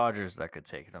wasn't the Dodgers that could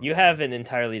take them. You have an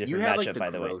entirely different matchup,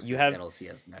 by the way. You have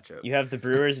NLCS matchup. You have the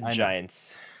Brewers and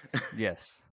Giants.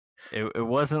 Yes, it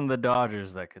wasn't the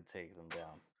Dodgers that could take them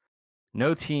down.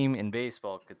 No team in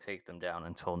baseball could take them down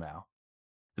until now.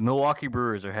 The Milwaukee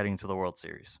Brewers are heading to the World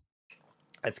Series.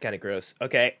 That's kind of gross.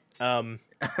 Okay.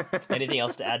 Anything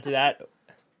else to add to that?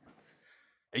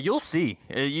 You'll see.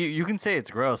 You can say it's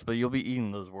gross, but you'll be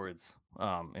eating those words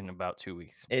in about 2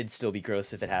 weeks. It'd still be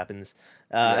gross if it happens.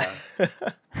 I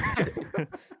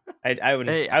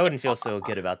wouldn't feel so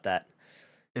good about that.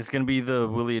 It's gonna be the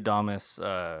Willy Adames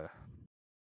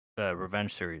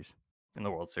revenge series in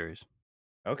the World Series.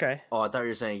 Okay. Oh, I thought you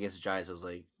were saying against the Giants. I was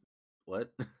like,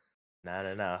 what?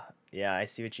 No. Yeah, I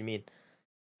see what you mean.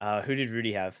 Who did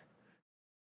Rudy have?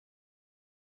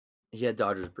 He had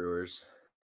Dodgers Brewers.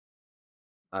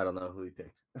 I don't know who he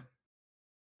picked.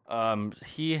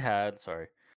 He had, sorry.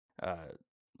 Let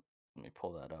me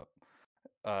pull that up.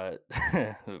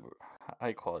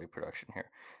 High quality production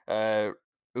here.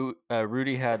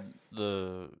 Rudy had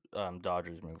the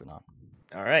Dodgers moving on.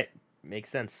 All right, makes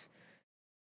sense.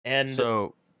 And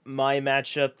so my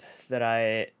matchup that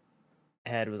I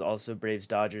had was also Braves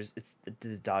Dodgers. It's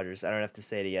the Dodgers. I don't have to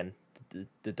say it again.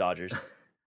 The Dodgers.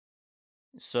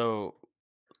 So,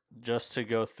 just to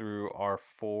go through our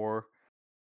 4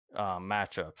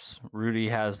 matchups, Rudy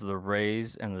has the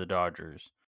Rays and the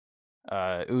Dodgers.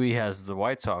 Uwe has the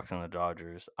White Sox and the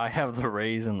Dodgers. I have the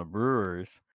Rays and the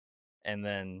Brewers, and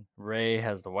then Ray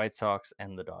has the White Sox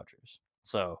and the Dodgers.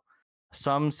 So,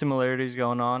 some similarities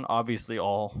going on. Obviously,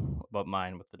 all but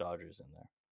mine with the Dodgers in there.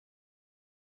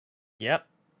 Yep,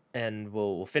 and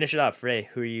we'll finish it off. Ray,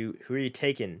 who are you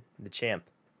taking, the champ?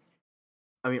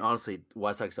 I mean, honestly,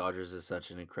 White Sox Dodgers is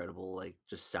such an incredible, like,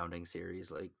 just sounding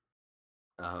series. Like,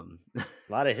 a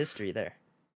lot of history there.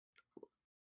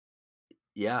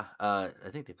 Yeah, I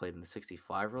think they played in the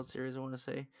 '65 World Series. I want to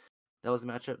say that was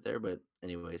the matchup there. But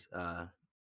anyways,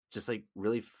 just like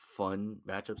really fun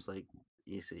matchups. Like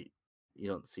you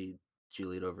don't see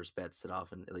Giolito versus Betts that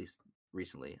often. At least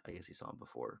recently, I guess you saw him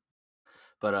before.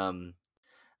 But I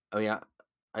mean,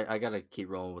 I gotta keep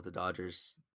rolling with the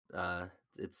Dodgers. Uh,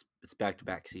 it's back to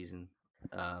back season.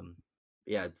 Um,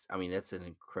 yeah, I mean, it's an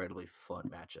incredibly fun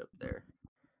matchup there.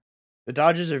 The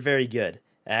Dodgers are very good.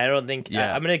 And I don't think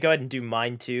Yeah. I'm gonna go ahead and do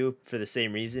mine too for the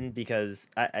same reason because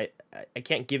I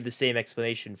can't give the same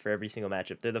explanation for every single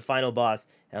matchup. They're the final boss.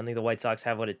 I don't think the White Sox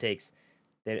have what it takes.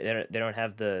 They don't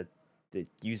have the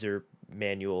user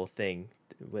manual thing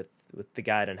with the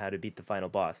guide on how to beat the final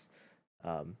boss.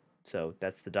 So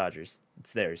that's the Dodgers.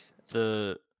 It's theirs.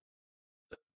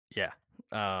 Yeah.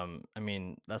 I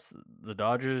mean, that's the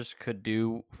Dodgers could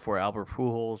do for Albert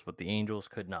Pujols, but the Angels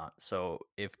could not. So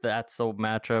if that's the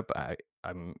matchup,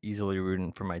 I'm easily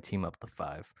rooting for my team up to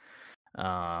 5.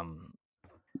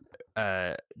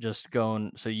 Just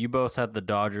going. So you both had the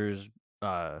Dodgers,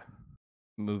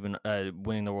 winning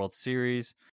the World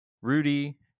Series.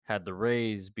 Rudy had the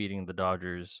Rays beating the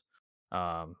Dodgers,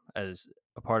 as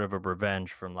a part of a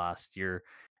revenge from last year.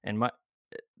 And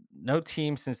no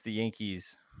team since the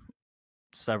Yankees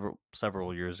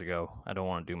several years ago, I don't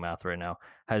want to do math right now,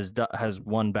 has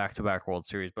won back-to-back World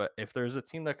Series. But if there's a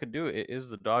team that could do it, it is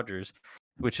the Dodgers,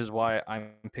 which is why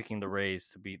I'm picking the Rays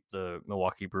to beat the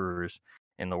Milwaukee Brewers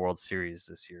in the World Series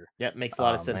this year. Yep, makes a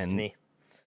lot of sense to me.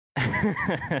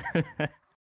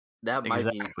 That might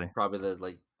Exactly. be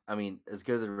probably I mean, as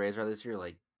good as the Rays are this year,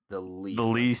 like the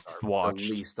least watched.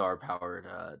 the least star powered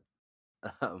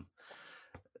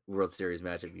World Series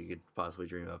matchup you could possibly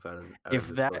dream up out of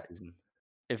this postseason.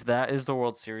 If that is the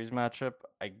World Series matchup,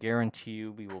 I guarantee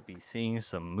you we will be seeing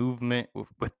some movement with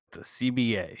the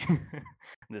CBA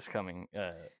this coming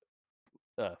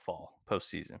fall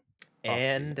postseason.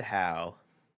 And how?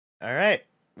 All right,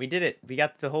 we did it. We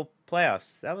got the whole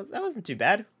playoffs. That wasn't too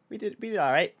bad. We did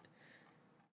all right.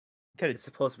 It's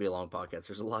supposed to be a long podcast.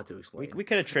 There's a lot to explain. We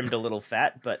could have trimmed a little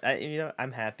fat, but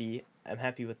I'm happy. I'm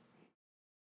happy with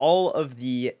all of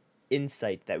the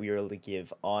insight that we were able to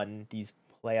give on these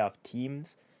playoff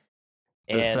teams.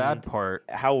 The sad part,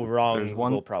 how wrong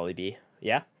we'll probably be.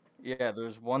 Yeah? Yeah,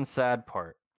 there's one sad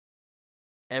part.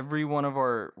 Every one of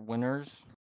our winners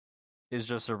is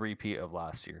just a repeat of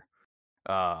last year.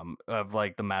 Of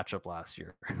like the matchup last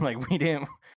year. Like we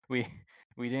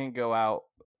didn't go out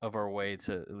of our way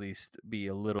to at least be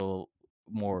a little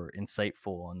more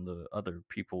insightful on the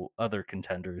other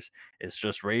contenders. It's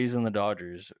just Rays and the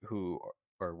Dodgers who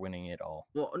are winning it all.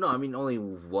 Well, no, I mean only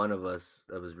one of us,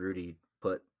 that was Rudy,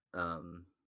 put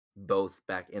both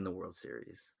back in the World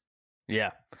Series.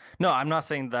 Yeah. No, I'm not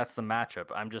saying that's the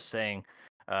matchup. I'm just saying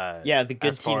yeah, the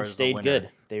good team stayed good.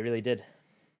 They really did.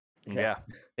 Yeah.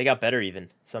 They got better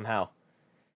even somehow.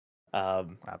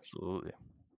 Absolutely.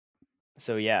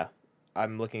 So yeah,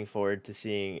 I'm looking forward to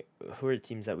seeing who are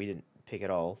teams that we didn't pick at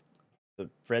all. The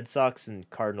Red Sox and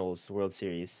Cardinals World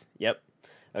Series. Yep.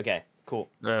 Okay, cool.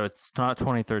 It's not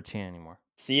 2013 anymore.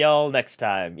 See y'all next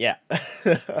time. Yeah.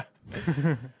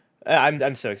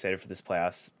 I'm so excited for this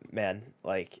playoffs, man.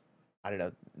 Like, I don't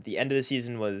know. The end of the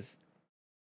season was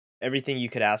everything you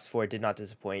could ask for. It did not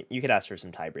disappoint. You could ask for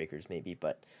some tiebreakers maybe,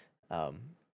 but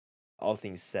all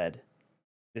things said,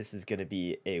 this is going to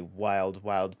be a wild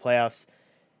playoffs,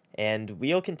 and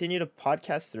we'll continue to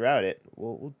podcast throughout it.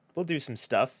 We'll do some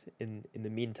stuff in the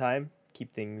meantime,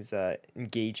 keep things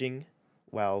engaging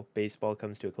while baseball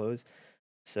comes to a close.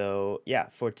 So yeah,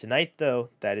 for tonight though,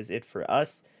 that is it for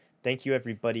us. Thank you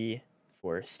everybody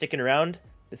for sticking around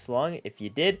this long. If you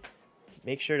did,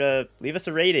 make sure to leave us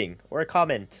a rating or a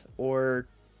comment or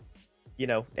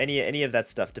any of that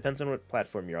stuff. Depends on what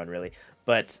platform you're on, really.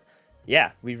 But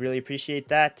yeah, we really appreciate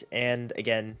that. And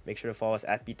again, make sure to follow us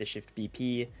at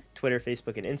BeatTheShiftBP, Twitter,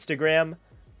 Facebook, and Instagram,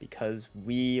 because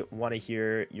we want to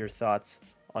hear your thoughts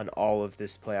on all of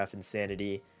this playoff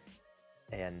insanity.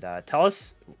 And tell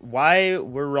us why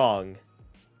we're wrong,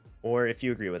 or if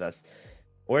you agree with us,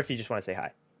 or if you just want to say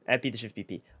hi at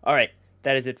BeatTheShiftBP. All right,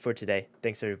 that is it for today.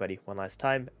 Thanks everybody one last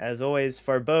time. As always,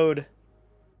 Farbode.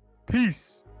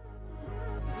 Peace.